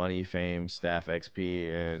include money, fame, staff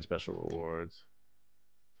XP, and special rewards.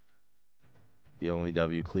 The only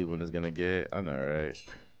W Cleveland is gonna get. I know, right?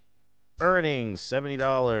 Earnings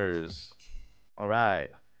 $70. All right.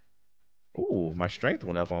 Ooh, my strength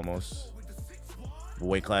went up almost. What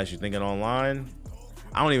weight class you thinking online?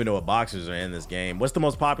 I don't even know what boxers are in this game. What's the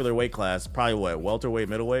most popular weight class? Probably what? Welterweight,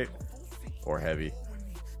 middleweight, or heavy?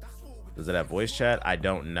 Does it have voice chat? I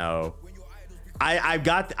don't know. I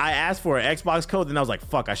asked for an Xbox code, then I was like,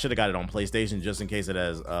 fuck, I should have got it on PlayStation just in case it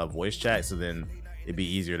has voice chat, so then it'd be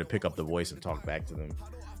easier to pick up the voice and talk back to them.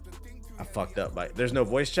 I fucked up. There's no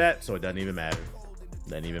voice chat, so it doesn't even matter.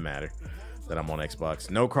 Doesn't even matter that I'm on Xbox.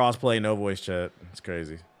 No crossplay, no voice chat. It's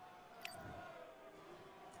crazy.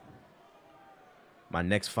 My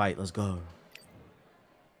next fight, let's go.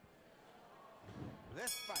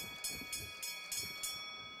 Let's fight.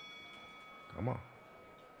 Come on.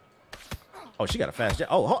 Oh, she got a fast jet.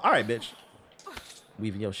 Oh, all right, bitch.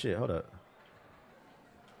 Weaving your shit. Hold up.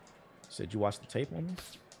 Said you watched the tape on me?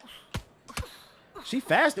 She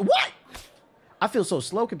fast. What? I feel so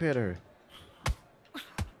slow compared to her.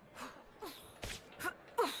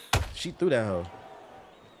 She threw that hoe.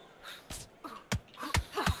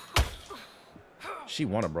 She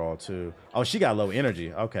won a brawl too. Oh, she got low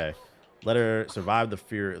energy. Okay. Let her survive the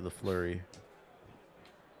fear of the flurry.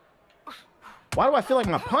 Why do I feel like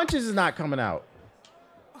my punches is not coming out?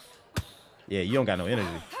 Yeah, you don't got no energy.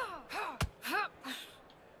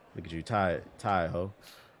 Look at you, tired, ho.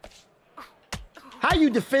 How you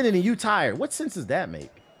defending and you tired? What sense does that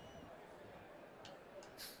make?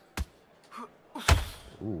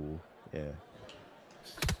 Ooh, yeah.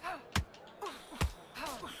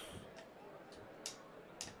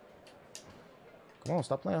 Come on,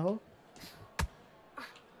 stop playing, ho.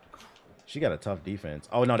 She got a tough defense.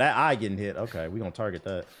 Oh, no, that eye getting hit. Okay, we gonna target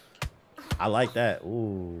that. I like that.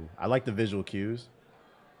 Ooh, I like the visual cues.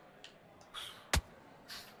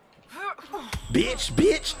 Bitch,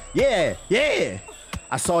 bitch. Yeah, yeah.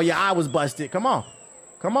 I saw your eye was busted. Come on.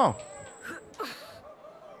 Come on.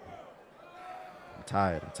 I'm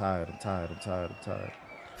tired. I'm tired. I'm tired. I'm tired. I'm tired.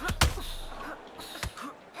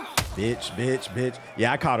 Bitch, bitch, bitch.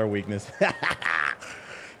 Yeah, I caught her weakness.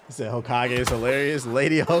 He said Hokage is hilarious.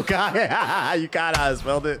 Lady Hokage. You kind of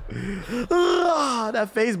spelled it. That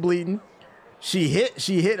face bleeding. She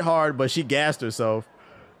hit hard, but she gassed herself.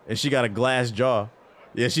 And she got a glass jaw.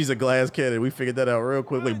 Yeah, she's a glass cannon. We figured that out real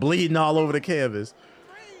quickly. Bleeding all over the canvas.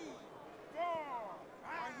 3, 4.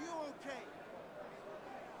 Are you okay?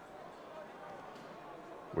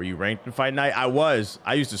 Were you ranked in Fight Night? I was.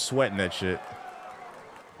 I used to sweat in that shit.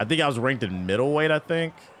 I think I was ranked in middleweight, I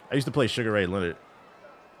think. I used to play Sugar Ray Leonard.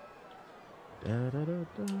 But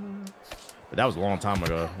that was a long time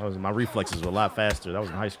ago. My reflexes were a lot faster. That was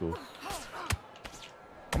in high school.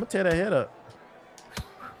 I'm gonna tear that head up.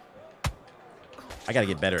 I gotta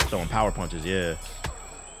get better at throwing power punches, yeah.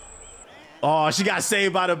 Oh, she got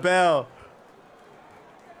saved by the bell.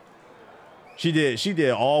 She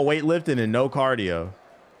did all weightlifting and no cardio.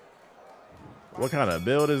 What kind of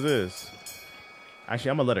build is this?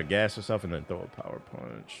 Actually, I'm gonna let her gas herself and then throw a power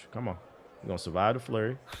punch. Come on. We're gonna survive the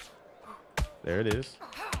flurry. There it is.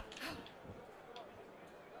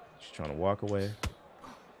 She's trying to walk away.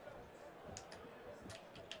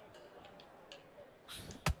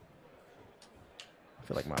 I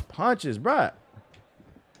feel like my punches, bruh.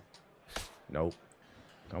 Nope.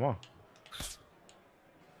 Come on.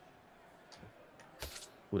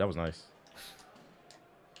 Ooh, that was nice.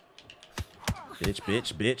 Bitch,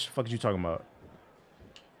 bitch, bitch. Fuck is you talking about?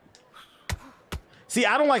 See,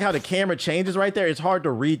 I don't like how the camera changes right there. It's hard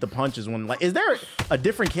to read the punches when, like, is there a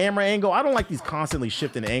different camera angle? I don't like these constantly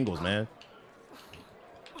shifting angles, man.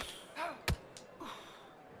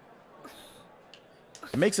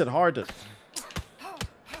 It makes it hard to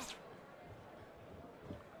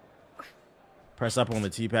press up on the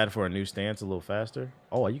T-pad for a new stance a little faster.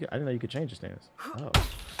 Oh, I didn't know you could change the stance.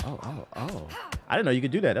 Oh. I didn't know you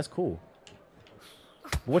could do that. That's cool.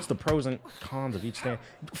 What's the pros and cons of each stand?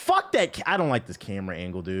 Fuck that. I don't like this camera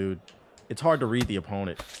angle, dude. It's hard to read the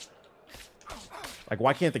opponent. Like,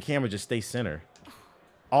 why can't the camera just stay center?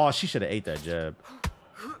 Oh, she should have ate that jab.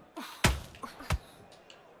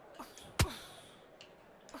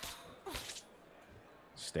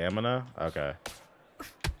 Stamina? Okay.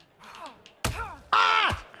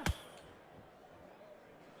 Ah!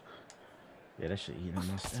 Yeah, that shit eating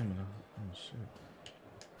my stamina. Oh, shit.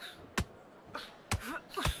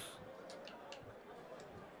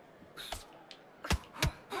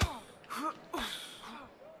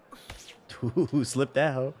 Ooh, slip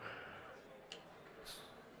that hoe.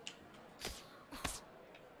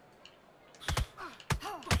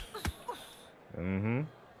 Mm-hmm.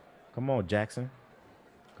 Come on, Jackson.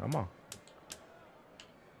 Come on.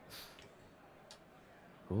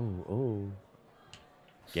 Ooh.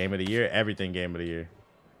 Game of the year? Everything game of the year.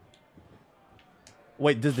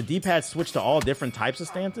 Wait, does the D-pad switch to all different types of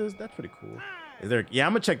stances? That's pretty cool. Is there? Yeah,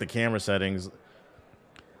 I'm gonna check the camera settings.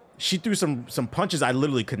 She threw some punches I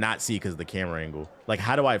literally could not see because of the camera angle. Like,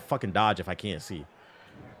 how do I fucking dodge if I can't see?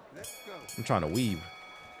 I'm trying to weave.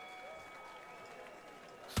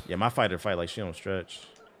 Yeah, my fighter fight like she don't stretch.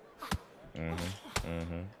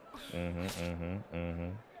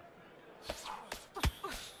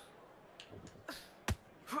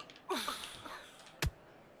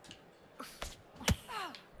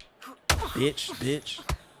 Bitch.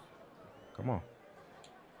 Come on.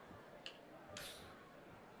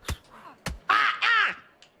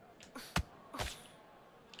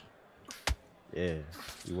 Yeah,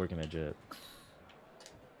 you working that jab.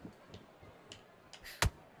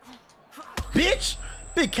 Bitch!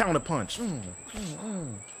 Big counter punch.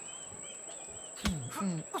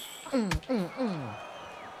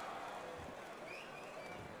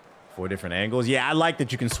 Four different angles. Yeah, I like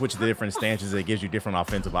that you can switch the different stances. It gives you different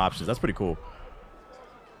offensive options. That's pretty cool.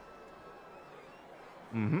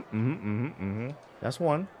 That's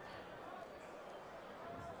one.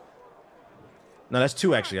 No, that's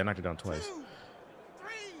two, actually. I knocked her down twice.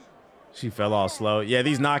 She fell all slow. Yeah,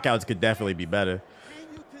 these knockouts could definitely be better.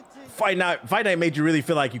 Fight Night made you really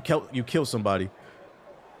feel like you killed somebody.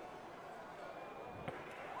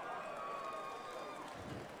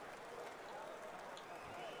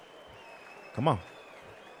 Come on.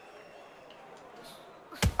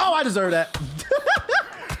 Oh, I deserve that.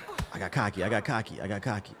 I got cocky.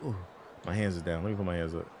 Ooh, my hands are down. Let me put my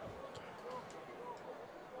hands up.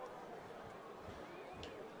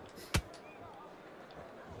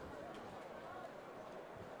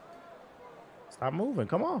 Stop moving.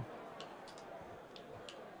 Come on.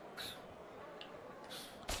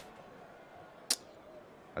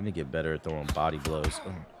 I need to get better at throwing body blows.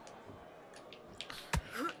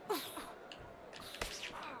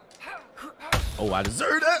 Oh, I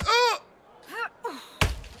deserve that. Oh!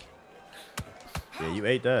 Yeah, you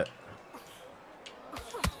ate that.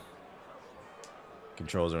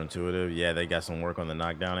 Controls are intuitive. Yeah, they got some work on the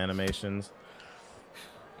knockdown animations.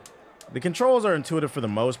 The controls are intuitive for the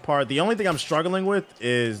most part. The only thing I'm struggling with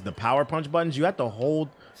is the power punch buttons. You have to hold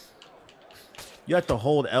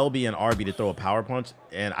LB and RB to throw a power punch,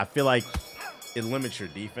 and I feel like it limits your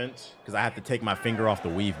defense because I have to take my finger off the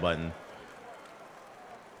weave button.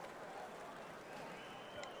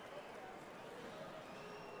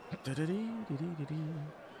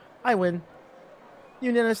 I win.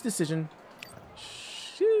 Unanimous decision.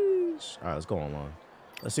 Sheesh. All right, let's go online.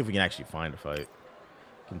 Let's see if we can actually find a fight.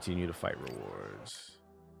 Continue to fight rewards.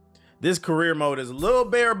 This career mode is a little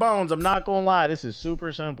bare bones. I'm not gonna lie. This is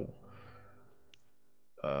super simple.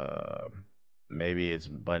 Maybe it's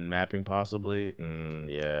button mapping, possibly.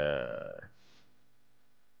 Yeah.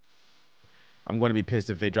 I'm going to be pissed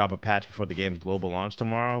if they drop a patch before the game's global launch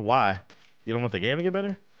tomorrow. Why? You don't want the game to get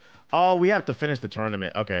better? Oh, we have to finish the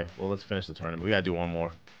tournament. Okay, well, let's finish the tournament. We got to do one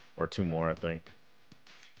more. Or two more, I think.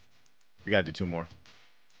 We got to do two more.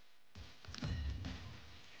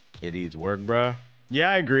 It needs work, bruh. Yeah,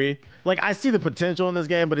 I agree. Like, I see the potential in this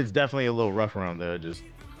game, but it's definitely a little rough around the edges.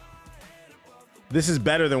 This is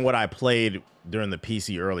better than what I played during the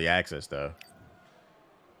PC early access, though.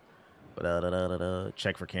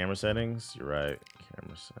 Check for camera settings. You're right.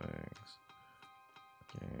 Camera settings.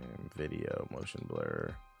 Game, video, motion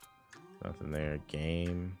blur. Nothing there.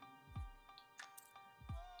 Game.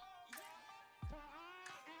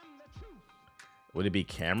 Would it be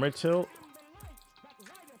camera tilt?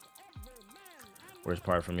 Worst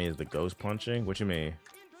part for me is the ghost punching. What you mean?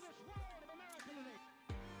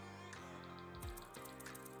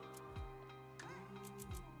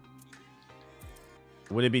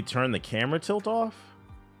 Would it be turn the camera tilt off?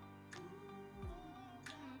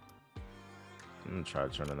 I'm gonna try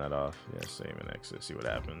turning that off. Yeah, save and exit. See what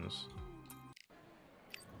happens.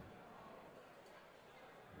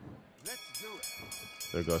 Let's do it.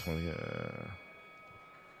 There goes one. Yeah.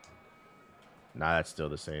 Nah, that's still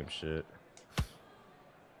the same shit.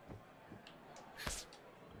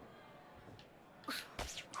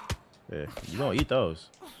 Yeah, you gonna eat those.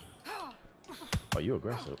 Oh, you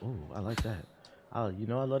aggressive. Ooh, I like that. You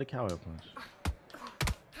know I love the cowboy punch.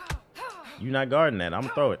 You not guarding that. I'm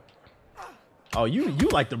gonna throw it. Oh, you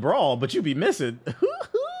like the brawl, but you be missing.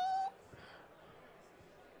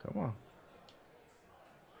 Come on.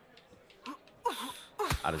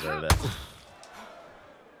 I deserve that.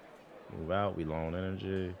 Move out. We low on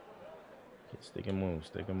energy. Stick and move.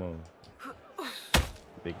 Stick and move.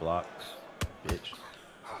 Big block. Bitch.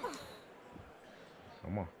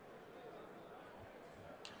 Come on.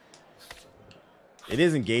 It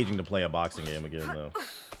is engaging to play a boxing game again, though.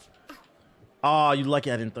 Oh, you lucky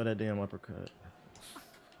I didn't throw that damn uppercut.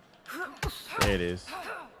 There it is.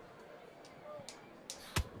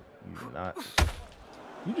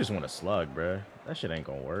 You just want to slug, bruh. That shit ain't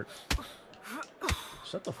gonna work.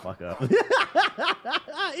 Shut the fuck up. Eat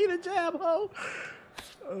a jab, ho.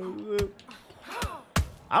 Oh,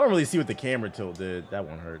 I don't really see what the camera tilt did. That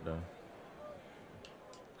one hurt, though.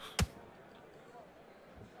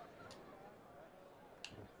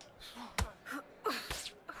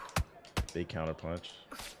 Big counter punch.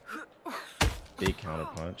 Big counter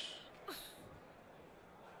punch.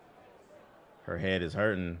 Her head is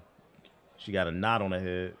hurting. She got a knot on her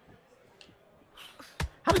head.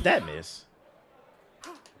 How did that miss?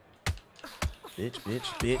 Bitch, bitch,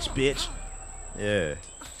 bitch, bitch. Yeah.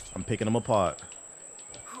 I'm picking them apart.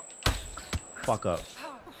 Fuck up.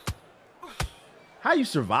 How you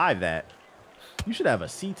survive that? You should have a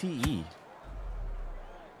CTE.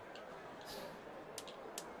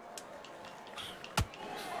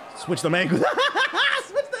 Switch the angle. Switch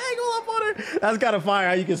the angle up on her. That's kind of fire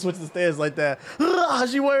how you can switch the stance like that.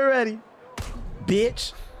 She wasn't ready.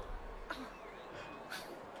 Bitch.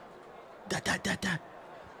 Da, da, da, da.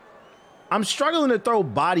 I'm struggling to throw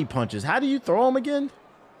body punches. How do you throw them again?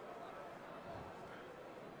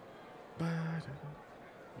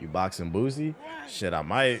 You boxing Boozy? Shit, I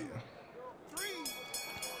might.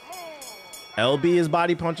 LB is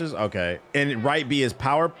body punches? Okay. And right B is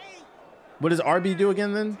power. What does RB do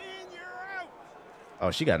again then? Oh,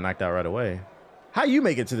 she got knocked out right away. How you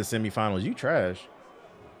make it to the semifinals? You trash.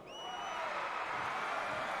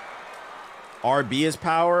 RB is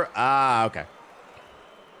power? Ah, okay.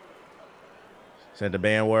 Said the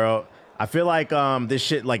band world. I feel like this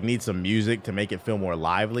shit like needs some music to make it feel more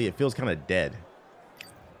lively. It feels kind of dead.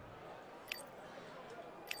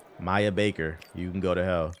 Maya Baker, you can go to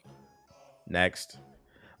hell. Next.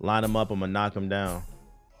 Line them up, I'm gonna knock them down.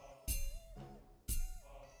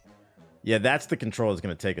 Yeah, that's the control. It's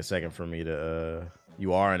going to take a second for me to...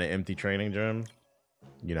 you are in an empty training gym.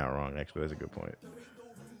 You're not wrong, actually. That's a good point.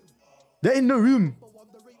 They're in the room.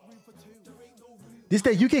 This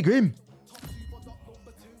that UK Grim.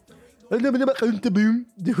 What the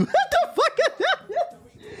fuck?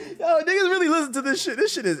 Yo, niggas really listen to this shit.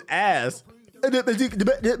 This shit is ass. In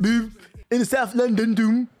the South London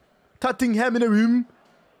doom. Tottenham in a room.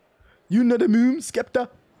 You know the moon, Skepta.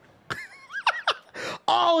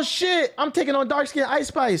 Oh shit! I'm taking on Dark Skin Ice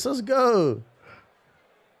Spice. Let's go.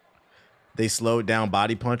 They slowed down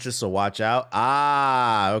body punches, so watch out.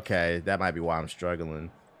 Ah, okay. That might be why I'm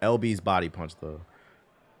struggling. LB's body punch though.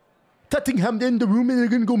 Tottenham in the room and they're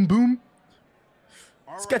gonna go boom.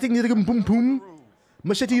 Scatting in the boom boom.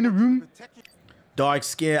 Machete in the room. Dark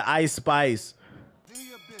Skin Ice Spice.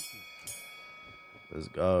 Let's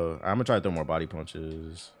go. I'm gonna try to throw more body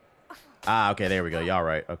punches. Ah, okay, there we go. Y'all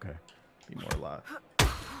right. Okay. Be more alive.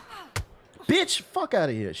 Bitch, fuck out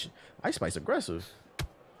of here. Ice Spice aggressive.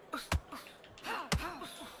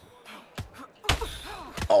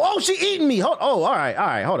 Oh, she eating me. Oh, all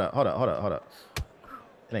right. Hold up.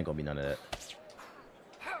 It ain't gonna be none of that.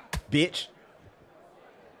 Bitch.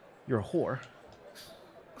 You're a whore.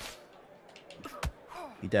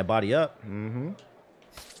 Eat that body up. Mm-hmm.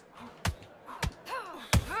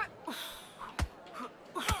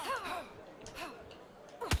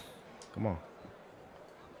 Come on.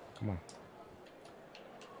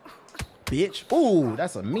 Bitch. Ooh,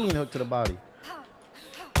 that's a mean hook to the body.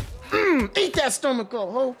 Eat that stomach up,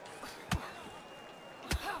 ho.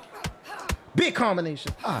 Big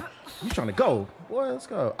combination. Ah, you trying to go. Boy, let's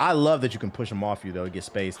go. I love that you can push them off you, though, to get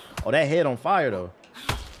space. Oh, that head on fire, though.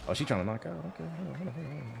 Oh, she trying to knock out. Okay. Hold on.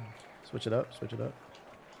 Switch it up.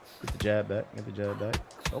 Get the jab back.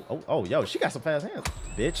 Oh, yo, she got some fast hands.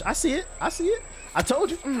 Bitch, I see it. I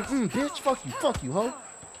told you. Bitch, fuck you, ho.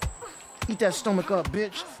 Eat that stomach up,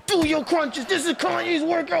 bitch. Do your crunches. This is Kanye's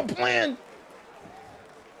workout plan.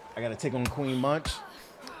 I gotta take on Queen Munch.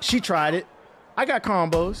 She tried it. I got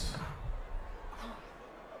combos.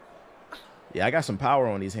 Yeah, I got some power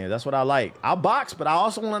on these hands. That's what I like. I'll box, but I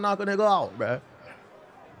also want to knock a nigga out, bruh.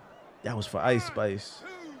 That was for Ice Spice.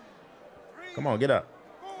 Come on, get up.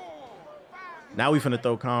 Now we finna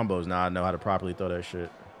throw combos. Now I know how to properly throw that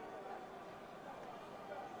shit.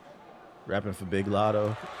 Rapping for Big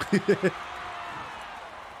Lotto.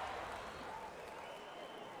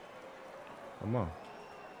 Come on.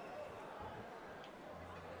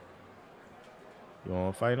 You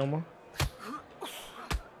wanna fight no more?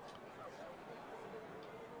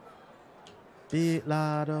 Big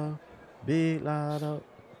Lotto.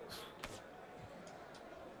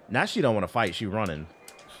 Now she don't want to fight. She running.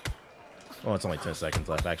 Oh, it's only 10 seconds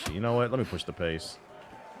left, actually. You know what? Let me push the pace.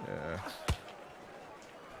 Yeah.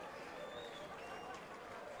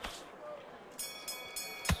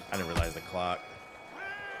 I didn't realize the clock.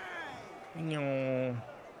 I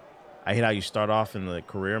hate how you start off in the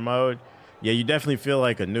career mode. Yeah, you definitely feel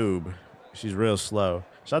like a noob. She's real slow.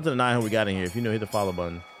 Shout out to the 900 we got in here. If you know, hit the follow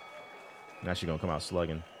button. Now she's going to come out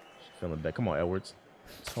slugging. She's feeling bad. Come on, Edwards.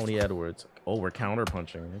 Tony Edwards. Oh, we're counter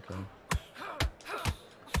punching. Okay.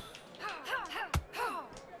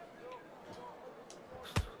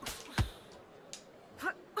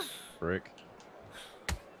 Frick.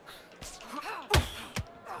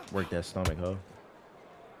 Work that stomach, huh?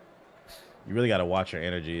 You really got to watch your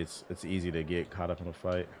energy. It's easy to get caught up in a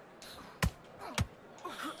fight.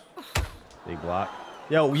 Big block.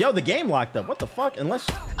 Yo, the game locked up. What the fuck? Unless...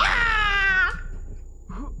 Ah!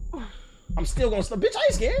 I'm still going to... Bitch, I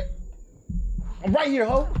ain't scared. I'm right here,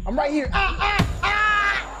 ho. I'm right here.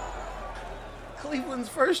 Cleveland's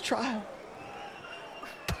first trial.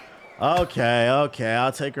 Okay.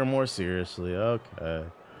 I'll take her more seriously. Okay.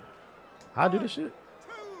 How I do this shit?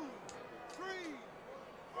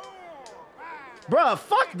 Bruh,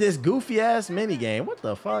 fuck this goofy ass mini game. What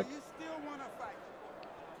the fuck?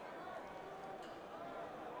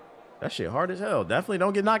 That shit hard as hell. Definitely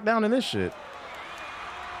don't get knocked down in this shit.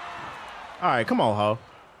 All right, come on, ho.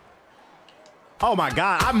 Oh my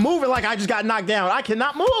God, I'm moving like I just got knocked down. I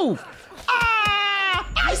cannot move.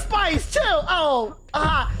 Ah, Ice Spice, chill. Oh,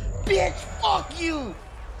 bitch, fuck you.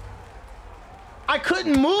 I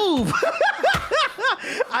couldn't move.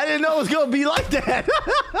 I didn't know it was gonna be like that.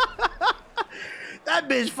 That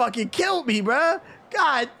bitch fucking killed me, bruh.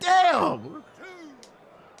 God damn.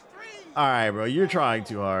 All right, bro, you're trying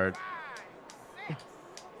too hard.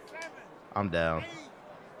 I'm down.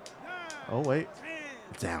 Oh, wait.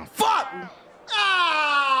 Down. Fuck!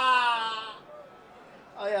 Ah!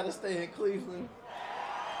 I gotta stay in Cleveland.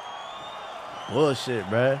 Bullshit,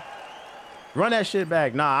 bruh. Run that shit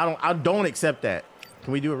back. Nah, I don't accept that.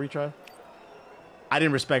 Can we do a retry? I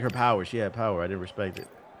didn't respect her power. She had power. I didn't respect it.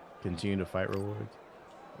 Continue to fight rewards.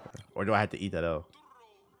 Or do I have to eat that L?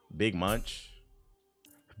 Big munch.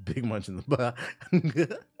 Big munch in the butt.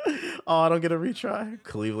 Oh, I don't get a retry.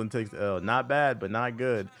 Cleveland takes the L. Not bad, but not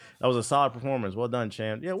good. That was a solid performance. Well done,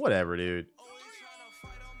 champ. Yeah, whatever, dude.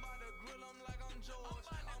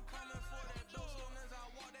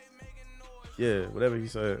 Yeah, whatever he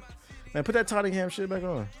said. Man, put that Tottenham shit back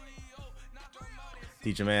on.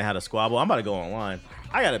 Teach a man how to squabble. I'm about to go online.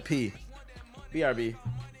 I gotta pee. BRB.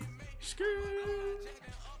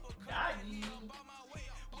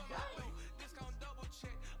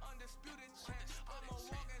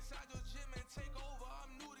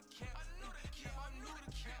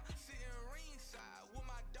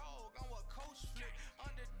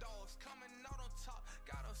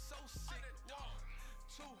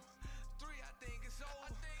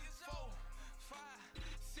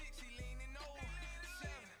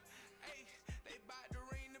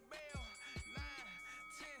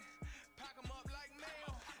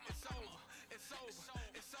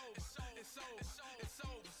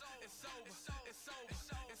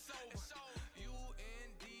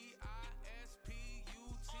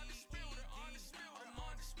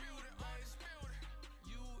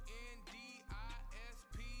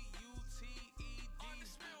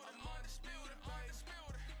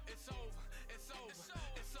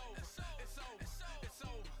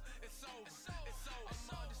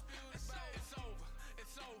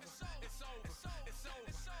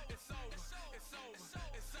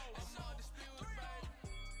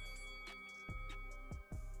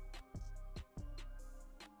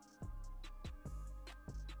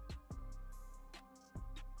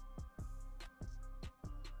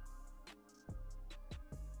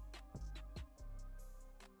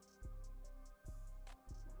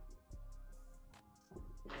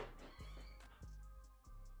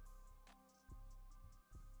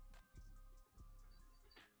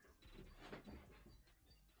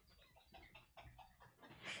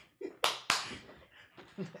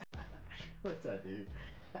 What's that, dude?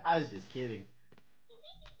 I was just kidding.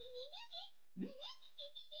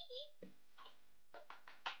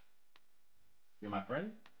 You're my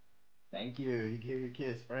friend? Thank you. You gave your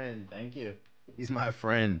kiss, friend. Thank you. He's my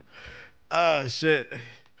friend. Oh, shit.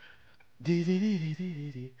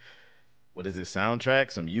 What is this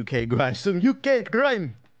soundtrack? Some UK grime. Some UK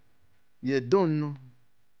grime. You don't know.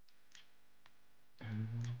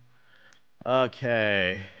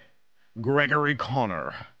 Okay. Gregory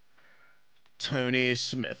Connor. Tony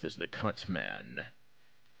Smith is the cunt man.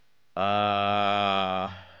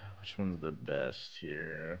 Which one's the best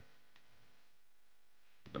here?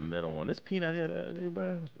 The middle one. This peanut head,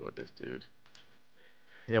 bro. What this dude?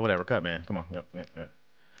 Yeah, whatever. Cut, man. Come on. Yep.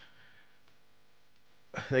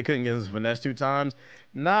 They couldn't get his finesse 2 times.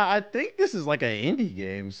 Nah, I think this is like an indie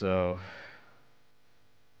game, so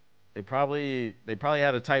they probably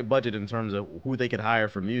had a tight budget in terms of who they could hire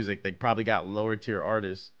for music. They probably got lower tier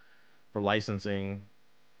artists for licensing.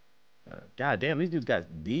 God damn, these dudes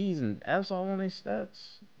got D's and F's all on their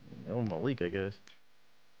stats. Oh, Malik, I guess.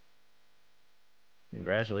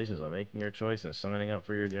 Congratulations on making your choice and signing up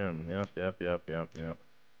for your gym. Yep.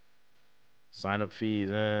 Sign up fees,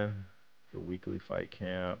 for weekly fight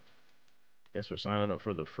camp. Guess we're signing up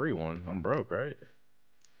for the free one. I'm broke, right?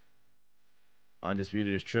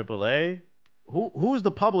 Undisputed is AAA. Who's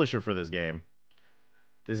the publisher for this game?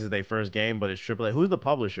 This is their first game, but it's AAA. Who's the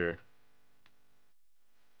publisher?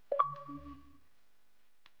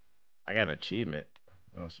 I got an achievement.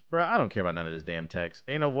 Oh, bro, I don't care about none of this damn text.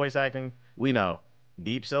 Ain't no voice acting. We know.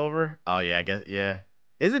 Deep Silver? Oh, yeah, I guess, yeah.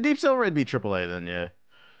 Is it Deep Silver? It'd be AAA then, yeah.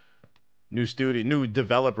 New studio, new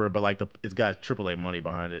developer, but like it's got AAA money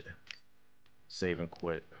behind it. Save and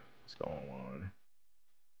quit. Let's go on.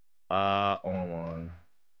 On.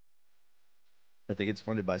 I think it's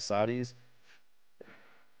funded by Saudis.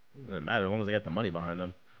 It doesn't matter as long as they got the money behind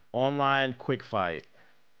them. Online quick fight.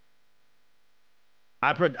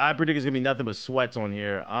 I predict it's gonna be nothing but sweats on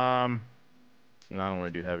here. No, I don't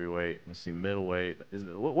want to do heavyweight. Let's see, middleweight.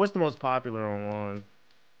 What's the most popular on one?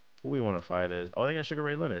 Who we want to fight as? Oh, they got Sugar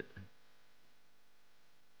Ray Leonard.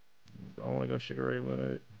 I want to go Sugar Ray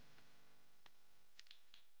Leonard.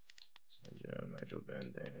 Yeah, Nigel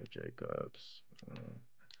Van Daniel Jacobs.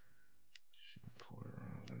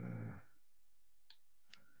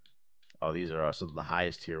 Oh, these are so the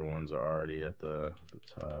highest tier ones are already at the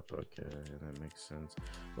top. Okay, that makes sense.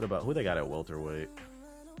 What about who they got at welterweight?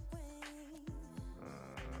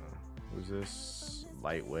 Who's this?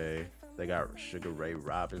 Lightweight. They got Sugar Ray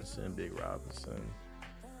Robinson, Big Robinson,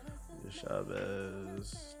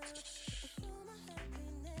 Chavez,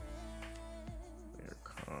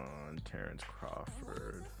 Khan, Terrence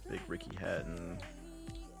Crawford, Big Ricky Hatton,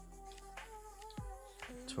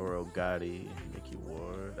 Toro Gotti, Mickey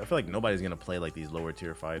Ward. I feel like nobody's gonna play like these lower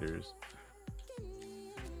tier fighters.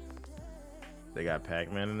 They got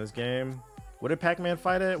Pac-Man in this game. What did Pac-Man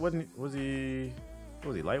fight at? Was he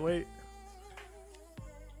lightweight?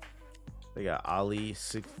 They got Ali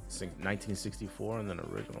 1964 and then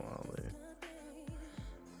original Ali.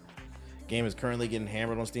 Game is currently getting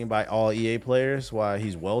hammered on Steam by all EA players. Why?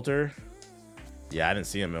 He's welter. Yeah, I didn't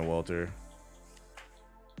see him in welter.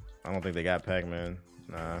 I don't think they got Pac-Man.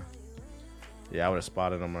 Nah. Yeah, I would have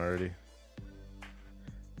spotted him already.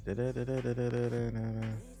 I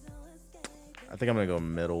think I'm gonna go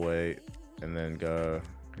middleweight and then go,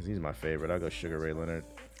 because he's my favorite. I'll go Sugar Ray Leonard.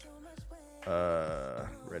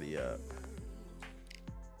 Ready up.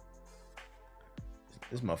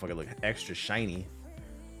 This motherfucker look extra shiny.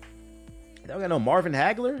 Y'all got no Marvin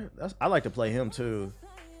Hagler? I like to play him too.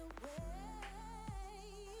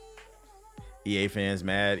 EA fans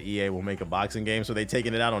mad. EA will make a boxing game, so they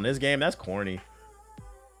taking it out on this game? That's corny.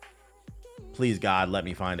 Please, God, let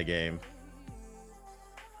me find a game.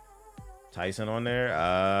 Tyson on there?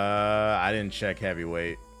 I didn't check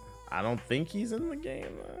heavyweight. I don't think he's in the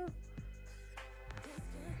game.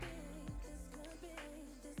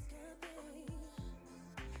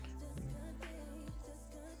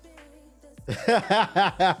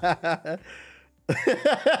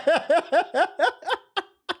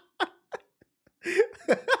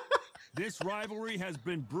 This rivalry has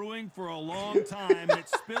been brewing for a long time, and it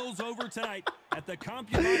spills over tonight at the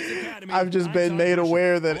CompuBox Academy. I've just been made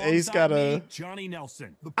aware that Ace got a... Johnny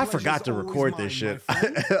Nelson. I forgot to record this shit.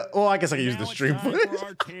 Well, I guess I can use the stream footage.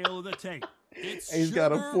 Ace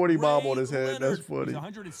got a 40 bomb on his head. That's funny. He's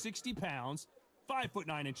 160 pounds,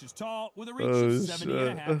 5'9" tall, with a reach of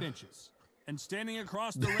 70.5 inches. And standing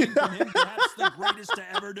across the ring from him, perhaps the greatest to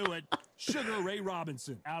ever do it, Sugar Ray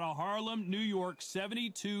Robinson out of Harlem, New York,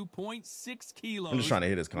 72.6 kilos. I'm just trying to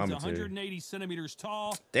hit his He's commentary. 180 centimeters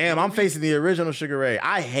tall. Damn, I'm facing the original Sugar Ray.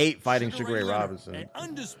 I hate fighting Sugar Ray Leonard, Robinson. an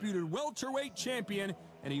undisputed welterweight champion,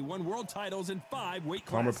 and he won world titles in 5 weight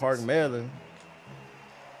classes. Palmer Park, Maryland.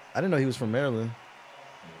 I didn't know he was from Maryland.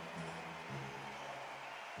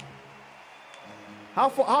 How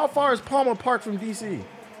far is Palmer Park from DC?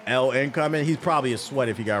 L incoming. He's probably a sweat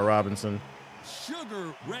if he got Robinson.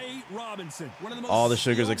 Sugar Ray Robinson, one of the most All the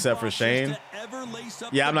sugars except for Shane.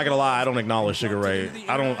 Yeah, I'm not gonna lie. I don't acknowledge Sugar Ray.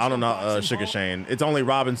 I don't know Sugar Shane. It's only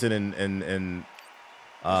Robinson and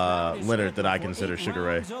Leonard that I consider Sugar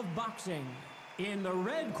Ray. In the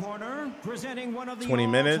red corner, presenting one of the 20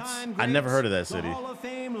 minutes. I never heard of that city. Hall of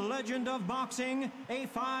Fame legend of boxing, a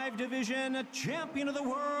 5-division champion of the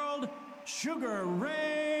world, Sugar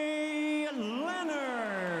Ray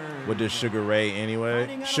Leonard. What does Sugar Ray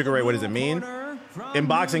anyway? Sugar Ray, what does it mean? In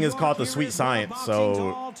boxing, it's called the sweet science.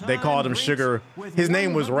 So they called him Sugar. His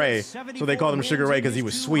name was Ray, so they called him Sugar Ray because he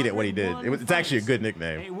was sweet at what he did. It's actually a good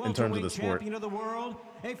nickname in terms of the sport.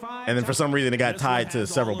 And then for some reason, it got tied to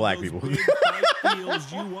several black people. But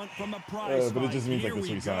it just means like the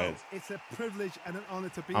sweet science. It's a privilege and an honor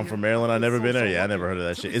to be I'm from Maryland. I've never been there. Yeah, I never heard of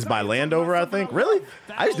that shit. It's by Landover, I think. Really?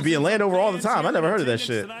 I used to be in Landover all the time. I never heard of that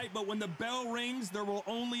shit. But when the bell rings, there will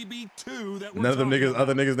only be 2 that None of them niggas,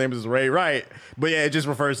 other niggas' names is Ray, right? But yeah, it just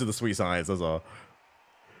refers to the sweet science. That's all.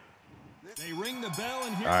 They ring the bell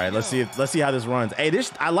and here all right, let's see how this runs. Hey,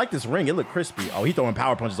 I like this ring. It look crispy. Oh, he throwing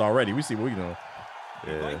power punches already. We see what we doing.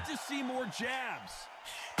 Yeah. Like to see more jabs.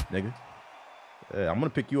 Nigga. Yeah, I'm gonna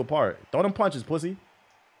pick you apart. Throw them punches, pussy.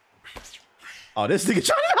 Oh, this nigga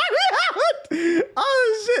trying to knock me out.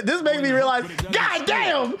 Oh shit. This makes me realize. God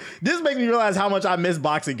damn! This makes me realize how much I miss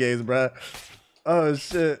boxing games, bro. Oh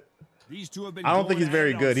shit. These two have been I don't think he's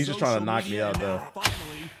very good. He's just trying to knock me out though.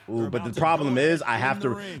 Ooh, but the problem is I have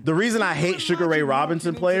to. The reason I hate Sugar Ray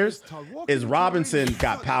Robinson players is Robinson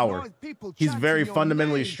got power. He's very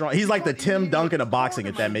fundamentally strong. He's like the Tim Duncan of boxing,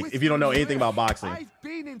 if you don't know anything about boxing.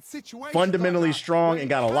 Fundamentally strong and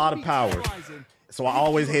got a lot of power. So I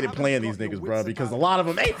always hated playing these niggas, bro, because a lot of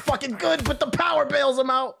them ain't fucking good, but the power bails them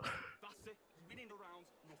out.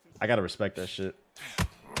 I gotta respect that shit.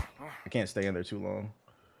 I can't stay in there too long.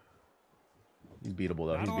 He's beatable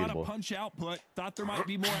though. He's beatable. Punch output. Thought there might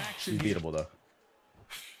be more action. He's beatable though.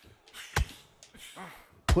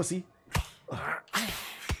 Pussy.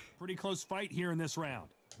 Pretty close fight here in this round.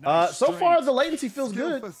 So far the latency feels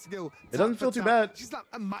good. It doesn't feel too bad. She's like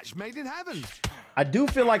a match made in heaven. I do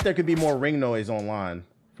feel like there could be more ring noise online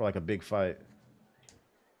for like a big fight.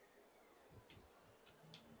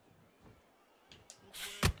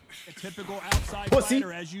 A typical outside Pussy.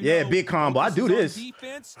 fighter, as you yeah, know, big combo. I do this.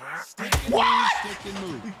 Defense, What? stick and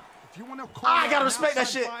move. If you want to I gotta respect that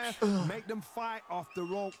shit. Make them fight off the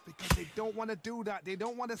rope because they don't want to do that. They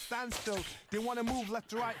don't want to stand still. They want to move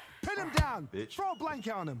left to right. Pin them down. Bitch. Throw a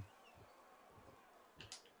blanket on them.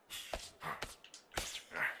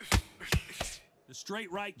 The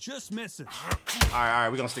straight right just misses. All right,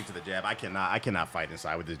 we're gonna stick to the jab. I cannot fight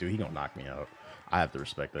inside with this dude. He gonna knock me out. I have to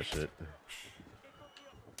respect that shit.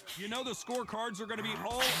 You know the scorecards are going to be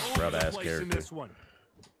all over Proud the ass place in character. this one.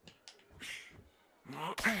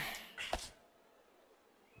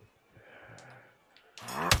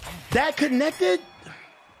 That connected?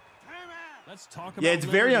 Let's talk about Yeah, it's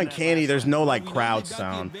very Leonard in that uncanny. last There's fight. no like We know crowd they got the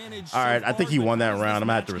sound. advantage All right, so I think far, he but won that how does round. this I'm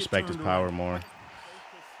gonna have to match respect get his turned power around? more.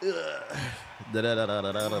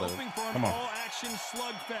 Hoping for an Come on. all-action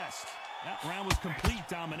slugfest. That round was complete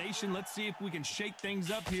domination. Let's see if we can shake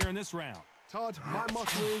things up here in this round. Todd, my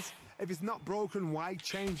motto is, if it's not broken, why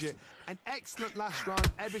change it? An excellent last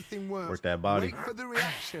round, everything works. Work that body. Wait for the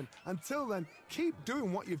reaction. Until then, keep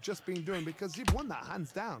doing what you've just been doing because you've won that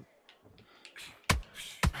hands down.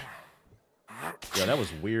 Yeah, that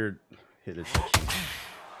was weird hit detection.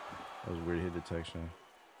 That was weird hit detection.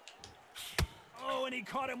 Oh, and he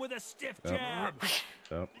caught him with a stiff jab.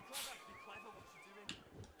 Yep.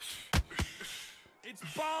 It's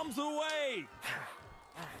bombs away.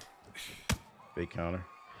 Big counter.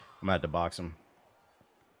 I'm gonna have to box him.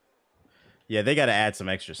 Yeah, they gotta add some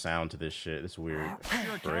extra sound to this shit. It's weird. If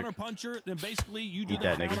you're a Frick. counter puncher, then basically you do Eat the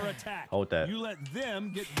that, nigga. counter attack. Hold that. You let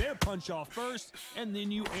them get their punch off first, and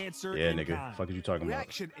then you answer. Yeah, in nigga. kind. Fuck is you talking about?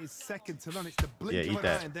 Reaction is second to none. It's the blink Yeah, of eat an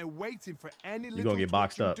that. eye, and they're waiting for any You little gonna get twitch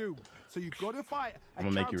boxed you up. do. So you got to fight. I'm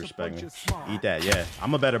gonna make you respect me. Counterpunch is smart. Eat that, yeah.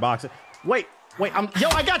 I'm a better boxer. Wait, yo,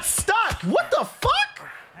 I got stuck. What the fuck?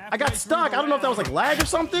 I got stuck. I don't know if that was like lag or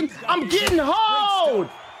something. I'm getting hoed.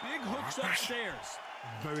 Big hooks upstairs.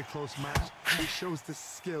 Very close match. It shows the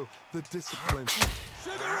skill, the discipline.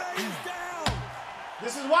 Sugar Ray is down.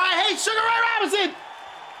 This is why I hate Sugar Ray Robinson. 1,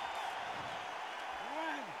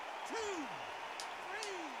 2,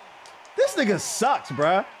 3. This nigga sucks,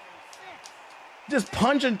 bruh. Just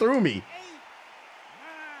punching through me. 8, 9.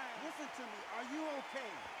 Listen to me. Are you okay?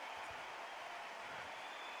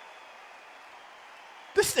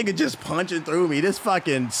 This nigga just punching through me. This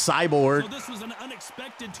fucking cyborg. So this was an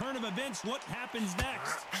unexpected turn of events. What happens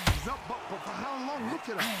next? He's up, but for how long? Look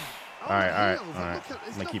at him. All right.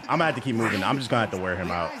 I'm gonna have to keep moving. I'm just gonna have to wear him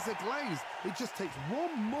out. Eyes are glazed. It just takes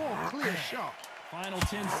one more clear shot. Final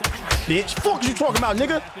 10 seconds. Bitch, fuck you talking about,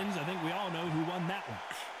 nigga? Happens. I think we all know who won that one.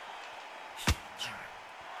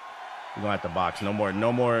 We're gonna have to box. No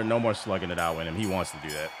more slugging it out with him. He wants to do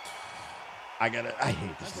that. I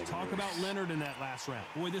hate this Let's nigga. talk about Leonard in that last round.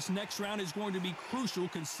 Boy, this next round is going to be crucial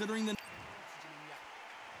considering the...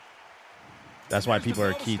 That's why people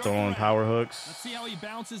are key throwing power Let's hooks. see how he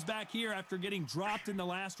bounces back here after getting dropped in the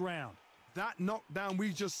last round. That knockdown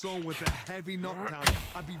we just saw was a heavy knockdown.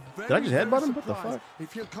 I'd be very, Did I just headbutt him? very What the surprised fuck?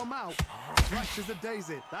 if he'll come out fresh as a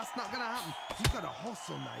daisy. That's not gonna happen. He's got to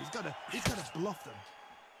hustle now. He's got to bluff them.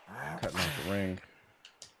 Cutting off the ring.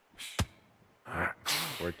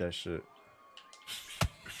 Work that shit.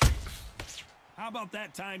 How about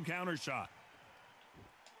that time counter shot?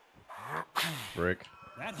 Brick.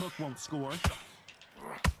 That hook won't score.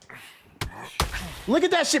 Look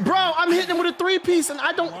at that shit, bro. I'm hitting him with a 3-piece and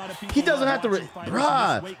I don't. He doesn't have to.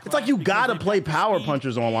 Bruh. It's like you gotta play power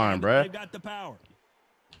punchers online, bruh. They've got the power.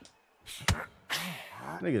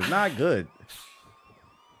 Nigga's not good.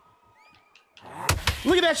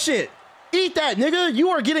 Look at that shit. Eat that, nigga. You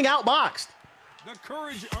are getting outboxed. The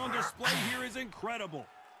courage on display here is incredible.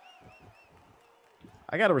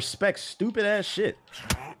 I gotta respect stupid ass shit.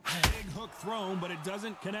 Big hook thrown, but it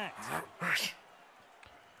doesn't connect.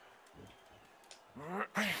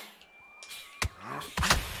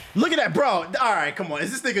 Look at that, bro. All right, come on.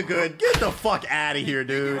 Is this nigga good? Get the fuck out of here,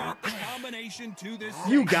 dude. Combination to this.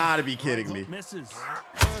 You gotta be kidding me. Misses.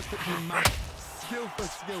 Perfectly matched. Skill for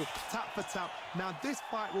skill, tap for tap. Now this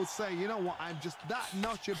fight will say, you know what, I'm just that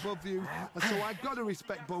notch above you, and so I gotta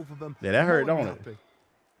respect both of them. Yeah, that hurt, More don't than it? happy.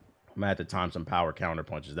 I'm gonna have to time some power counter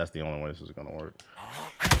punches. That's the only way this is gonna work.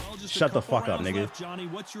 Well, just a Shut the couple fuck up, rounds nigga. left, Johnny,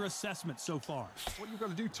 what's your assessment so far? What you've got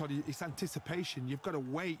to do, Toddy, is anticipation. You've got to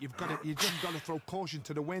wait. You just got to throw caution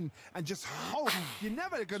to the wind and just hope. You're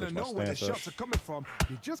never gonna Switch my know where the stance up. shots are coming from.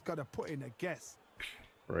 You just got to put in a guess.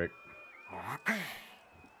 Brick.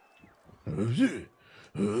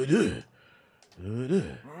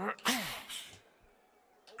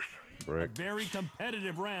 Brick. Very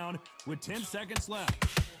competitive round with 10 seconds left.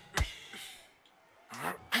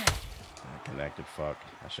 Connected. Fuck.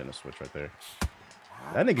 I shouldn't have switched right there.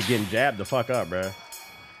 That nigga getting jabbed the fuck up, bruh.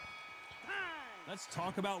 Let's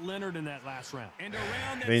talk about Leonard in that last round. And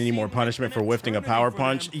around that They need more seemed punishment like for an whiffing a eternity power for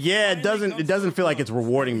punch. them. Yeah, it Finally doesn't feel like it's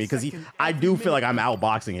rewarding me because I do feel like I'm Every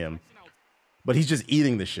outboxing him, but he's just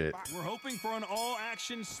eating the shit. We're hoping for an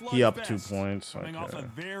all-action slugfest. He up 2 points. Coming off a Okay.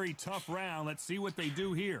 very tough round. Let's see what they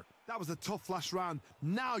do here. That was a tough last round.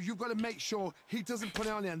 Now you've got to make sure he doesn't put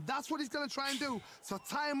it on you, and that's what he's going to try and do. So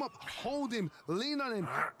tie him up, hold him, lean on him.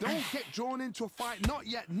 Don't get drawn into a fight. Not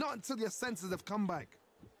yet. Not until your senses have come back.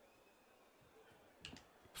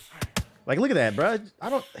 Like, look at that, bro.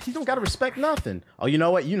 He don't gotta respect nothing. Oh, you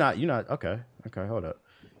know what? You're not. Okay, hold up.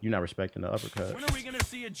 You're not respecting the uppercut. When are we going to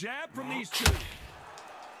see a jab from these two?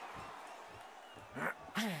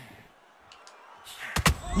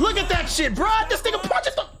 Look at that shit, bro. This nigga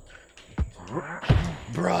punches the.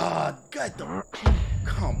 Bruh, get the.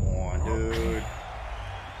 Come on, dude.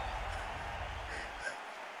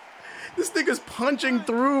 This nigga's punching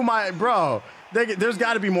through my. Bro, there's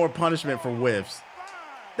got to be more punishment for whiffs.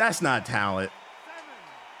 That's not talent.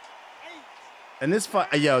 And this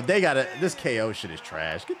this KO shit is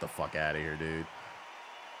trash. Get the fuck out of here, dude.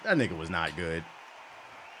 That nigga was not good.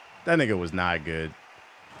 That nigga was not good.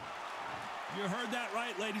 You heard that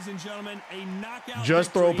right, ladies and gentlemen. A knockout.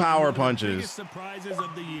 Just throw victory, power one of the punches. biggest surprises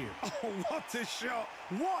of the year. Oh, what a shot.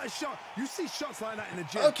 What a shot. You see shots like that in the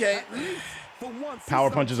gym. Okay. At least for once, Power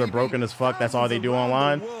it's on punches are TV. broken as fuck. That's all they do Thousands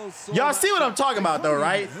online. around the world saw Y'all that see what I'm shot. talking about, though, They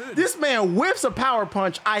right? probably heard This man whiffs a power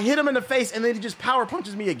punch. I hit him in the face, and then he just power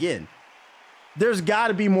punches me again. There's got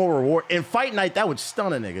to be more reward. In Fight Night, that would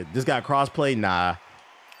stun a nigga. This guy crossplay? Nah.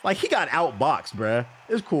 Like, he got outboxed, bruh.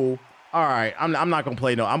 It's cool. All right, I'm not going to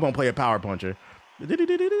play I'm going to play a power puncher. I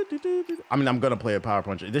mean, I'm going to play a power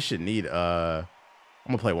puncher. This should need, I'm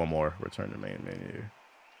going to play one more. Return to main menu.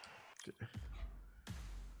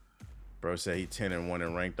 Bro said he 10-1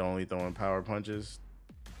 in ranked only throwing power punches.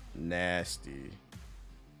 Nasty.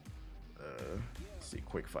 Let's see,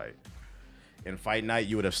 quick fight. in Fight Night,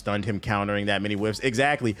 you would have stunned him countering that many whiffs.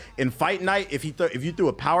 Exactly. In Fight Night, if you threw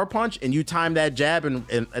a power punch and you timed that jab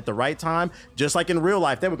and at the right time, just like in real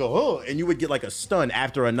life, they would go, oh, and you would get like a stun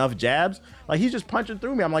after enough jabs. Like, he's just punching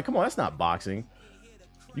through me. I'm like, come on, that's not boxing.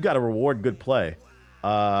 You got to reward good play.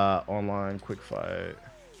 Online quick fight.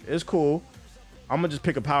 It's cool. I'm going to just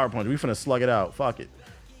pick a power punch. We finna slug it out. Fuck it.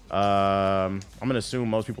 I'm going to assume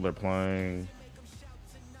most people are playing.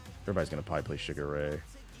 Everybody's going to probably play Sugar Ray.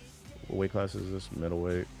 What weight class is this?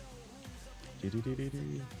 Middleweight.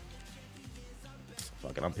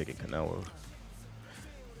 Fuck it, I'm picking Canelo.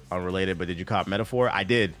 Unrelated, but did you cop Metaphor? I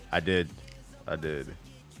did.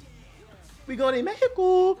 We going to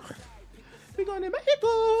Mexico. We going to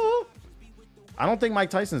Mexico. I don't think Mike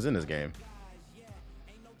Tyson's in this game.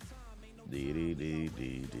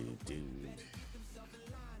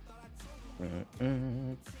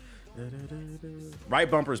 Right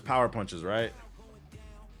bumper is power punches, right?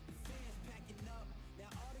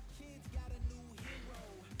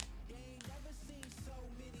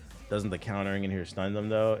 Doesn't the countering in here stun them,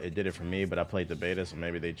 though? It did it for me, but I played the beta, so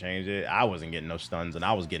maybe they changed it. I wasn't getting no stuns, and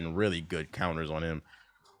I was getting really good counters on him.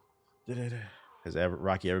 Has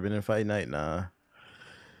Rocky ever been in Fight Night? Nah.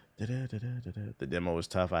 The demo was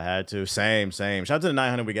tough. I had to. Same. Shout out to the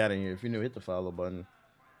 900 we got in here. If you're new, hit the follow button.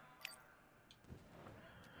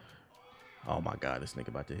 Oh, my God. This nigga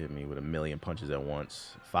about to hit me with a million punches at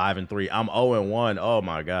once. 5 and 3. I'm 0 and 1. Oh,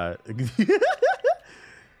 my God.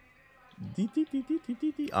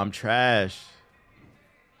 I'm trash.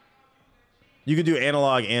 You could do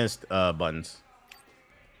analog and buttons.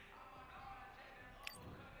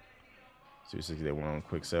 260, they went on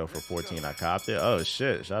quick sale for 14. I copped it. Oh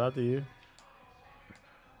shit! Shout out to you.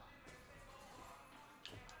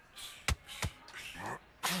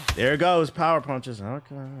 There it goes. Power punches.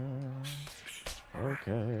 Okay.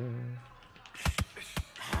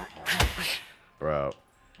 Bro.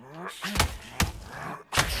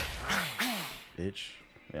 Bitch.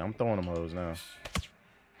 Yeah, I'm throwing them hoes now.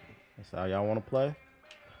 That's how y'all want to play?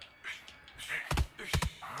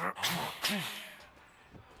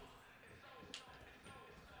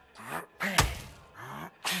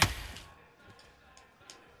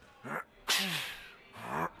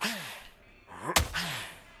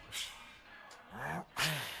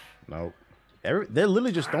 Nope. They're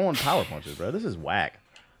literally just throwing power punches, bro. This is whack.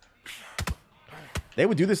 They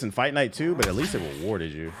would do this in Fight Night too, but at least it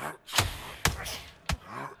rewarded you.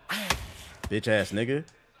 Bitch ass nigga.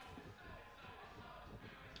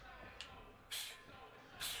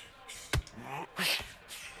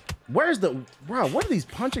 Where's the... Bro, what are these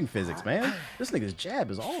punching physics, man? This nigga's jab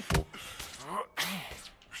is awful.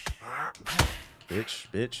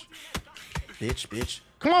 Bitch.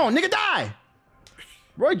 Come on, nigga, die!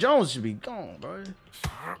 Roy Jones should be gone, bro.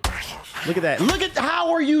 Look at that. Look at...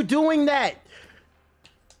 How are you doing that?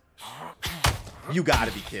 You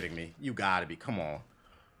gotta be kidding me. You gotta be. Come on.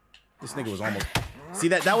 This nigga was almost... See,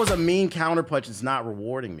 that was a mean counter punch. It's not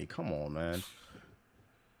rewarding me. Come on, man.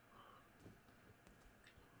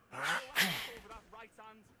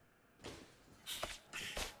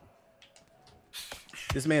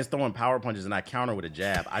 This man's throwing power punches and I counter with a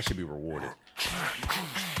jab. I should be rewarded.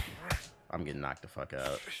 I'm getting knocked the fuck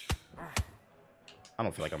out. I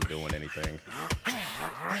don't feel like I'm doing anything.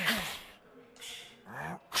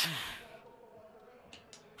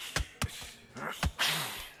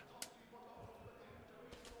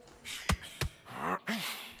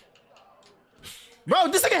 Bro,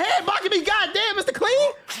 this nigga head blocking me. Goddamn, Mr.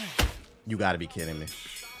 Clean. You gotta be kidding me.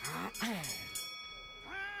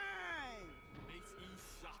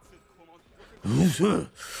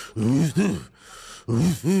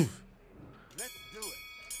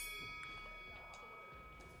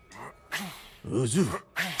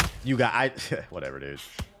 You got whatever, dude.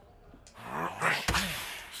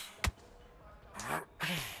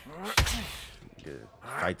 Good.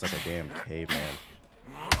 Fights like a damn caveman.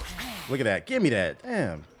 Look at that. Give me that.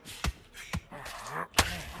 Damn.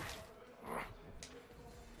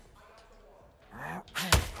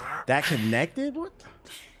 That connected? What?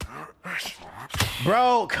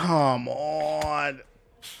 Bro, come on.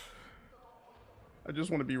 I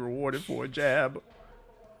just want to be rewarded for a jab.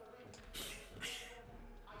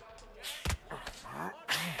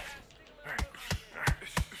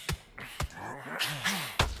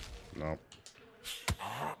 No.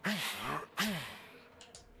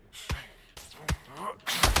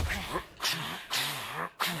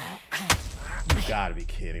 You gotta be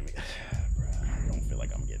kidding me. I don't feel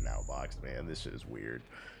like I'm getting outboxed, man. This shit is weird.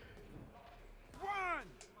 1,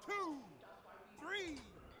 2, 3,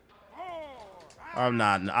 4. I don't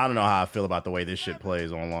know how I feel about the way this shit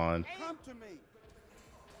plays online. Come to me.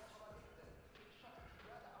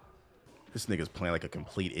 This nigga's playing like a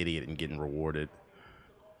complete idiot and getting rewarded.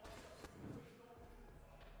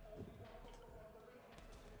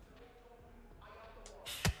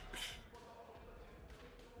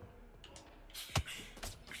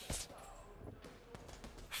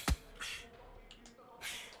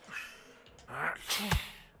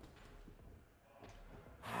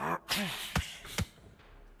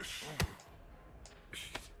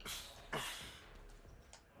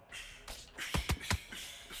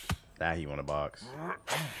 Now he want to box.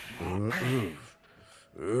 Come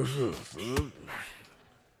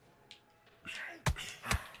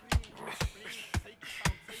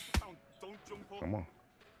on.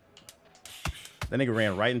 That nigga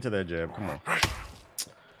ran right into that jab. Come on.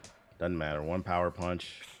 Doesn't matter. One power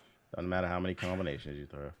punch. Doesn't matter how many combinations you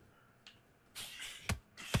throw.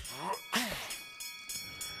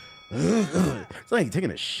 It's like taking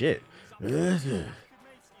a shit. I feel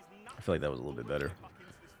like that was a little bit better.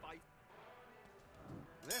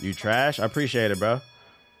 You trash? I appreciate it, bro.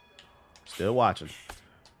 Still watching.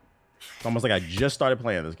 It's almost like I just started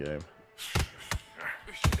playing this game.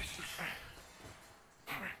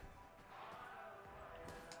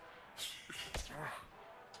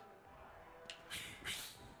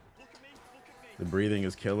 The breathing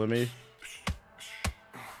is killing me.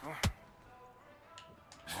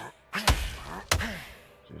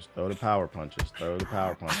 Just throw the power punches. Throw the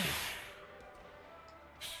power punches.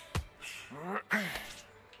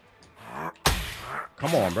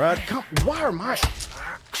 Come on, bro. Come. Why are my...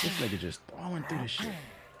 This nigga just throwing through this shit.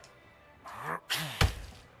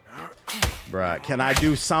 Bruh, can I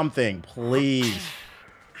do something, please?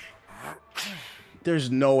 There's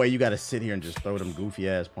no way you gotta sit here and just throw them goofy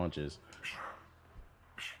ass punches.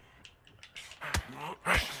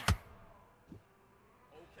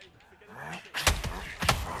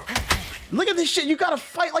 Look at this shit. You gotta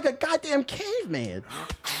fight like a goddamn caveman.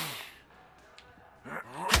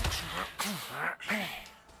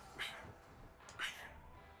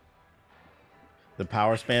 The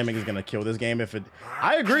power spamming is gonna kill this game if it...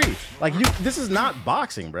 I agree. Like, you, this is not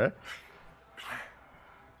boxing, bruh.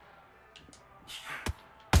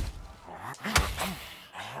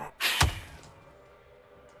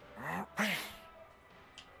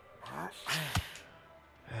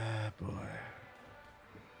 Boy.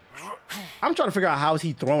 I'm trying to figure out how is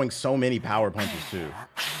he throwing so many power punches too.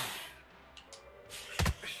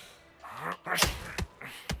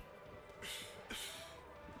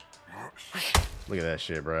 Look at that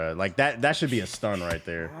shit, bro. Like that should be a stun right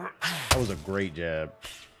there. That was a great jab.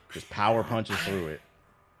 Just power punches through it.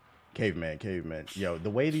 Caveman, caveman. Yo, the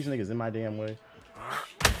way these niggas in my damn way.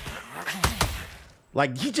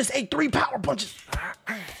 Like, he just ate 3 power punches.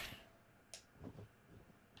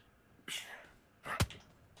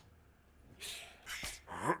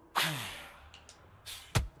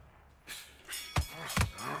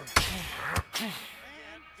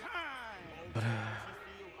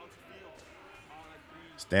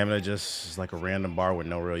 Stamina just is like a random bar with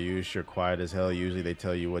no real use. You're quiet as hell. Usually they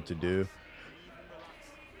tell you what to do.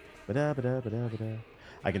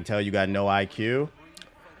 I can tell you got no IQ.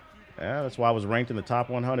 Yeah, that's why I was ranked in the top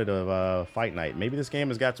 100 of Fight Night. Maybe this game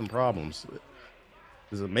has got some problems.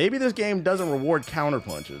 Maybe this game doesn't reward counter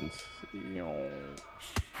punches.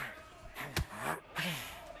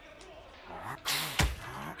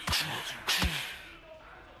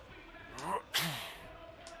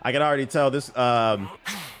 I can already tell this.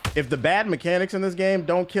 If the bad mechanics in this game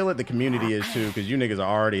don't kill it, the community is too, because you niggas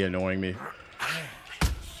are already annoying me.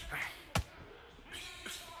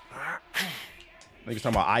 Niggas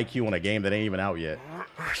talking about IQ on a game that ain't even out yet.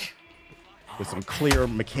 With some clear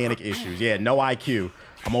mechanic issues. Yeah, no IQ.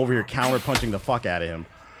 I'm over here counter punching the fuck out of him.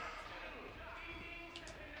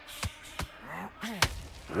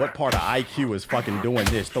 What part of IQ is fucking doing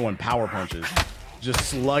this? Throwing power punches. Just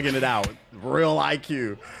slugging it out. Real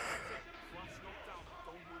IQ.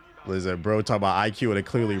 Listen, bro, talk about IQ in a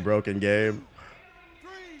clearly broken game.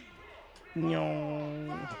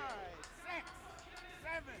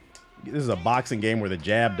 This is a boxing game where the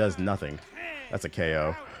jab does nothing. That's a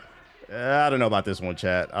KO. I don't know about this one,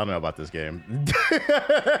 chat. I don't know about this game.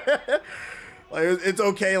 Like, it's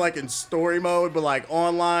okay, like, in story mode, but, like,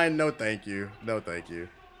 online, no thank you. No thank you.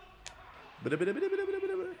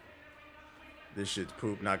 This shit's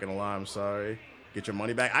poop, not gonna lie, I'm sorry. Get your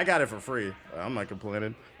money back. I got it for free. I'm not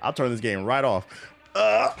complaining. I'll turn this game right off.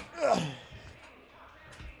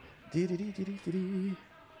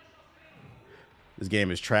 This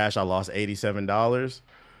game is trash. I lost $87.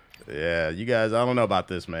 Yeah, you guys, I don't know about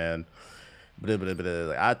this, man.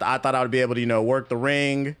 I thought I would be able to, you know, work the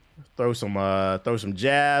ring, Throw some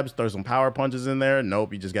jabs, throw some power punches in there.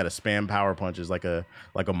 Nope, you just gotta spam power punches like a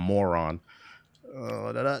moron.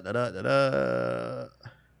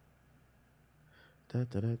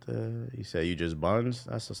 You say you just buns?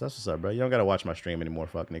 That's what's up, bro. You don't gotta watch my stream anymore,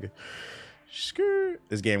 fuck nigga.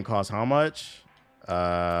 This game costs how much?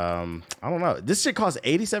 I don't know. This shit costs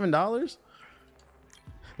 $87.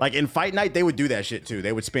 Like in Fight Night, they would do that shit too.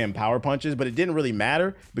 They would spam power punches, but it didn't really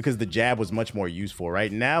matter because the jab was much more useful.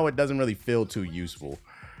 Right now, it doesn't really feel too useful.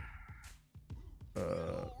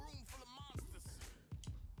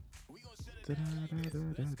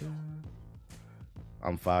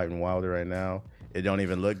 I'm fighting Wilder right now. It don't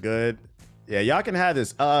even look good. Yeah, y'all can have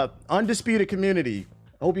this. Undisputed community.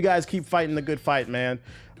 Hope you guys keep fighting the good fight, man.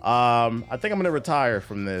 I think I'm gonna retire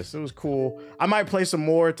from this. It was cool. I might play some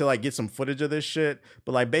more to like get some footage of this shit,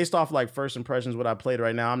 but like based off like first impressions, what I played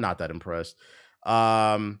right now, I'm not that impressed.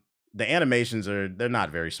 The animations they're not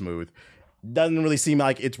very smooth. Doesn't really seem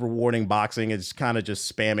like it's rewarding boxing. It's kind of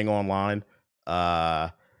just spamming online.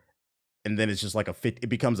 And then it's just like it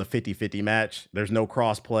becomes a 50-50 match. There's no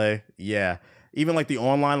cross play. Yeah. Even like the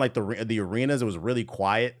online, like the arenas, it was really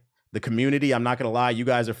quiet. The community, I'm not gonna lie, you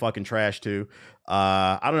guys are fucking trash too.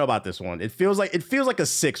 I don't know about this one. It feels like a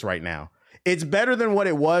 6 right now. It's better than what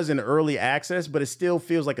it was in early access, but it still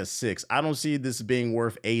feels like a 6. I don't see this being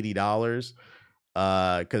worth $80.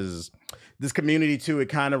 Because this community too, it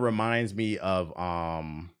kind of reminds me of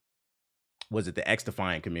was it the X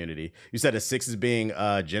Defiant community? You said a 6 is being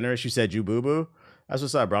generous. You said you boo boo. That's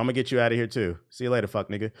what's up, bro. I'm gonna get you out of here too. See you later, fuck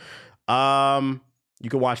nigga. You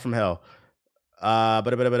can watch from hell.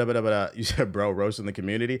 You said, bro, roasting the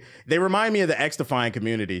community. They remind me of the X Defiant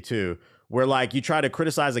community too, where like you try to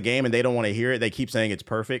criticize a game and they don't want to hear it. They keep saying it's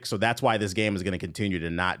perfect. So that's why this game is going to continue to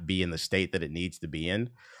not be in the state that it needs to be in.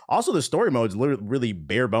 Also, the story mode is really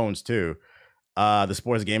bare bones too. The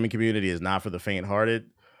sports gaming community is not for the faint-hearted.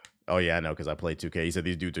 Oh yeah, I know, because I played 2K. He said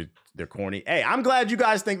these dudes they're corny. Hey, I'm glad you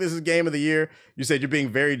guys think this is game of the year. You said you're being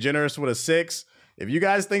very generous with a 6. If you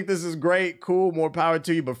guys think this is great, cool, more power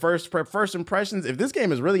to you. But first impressions, if this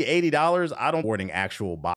game is really $80, I don't boarding actual box.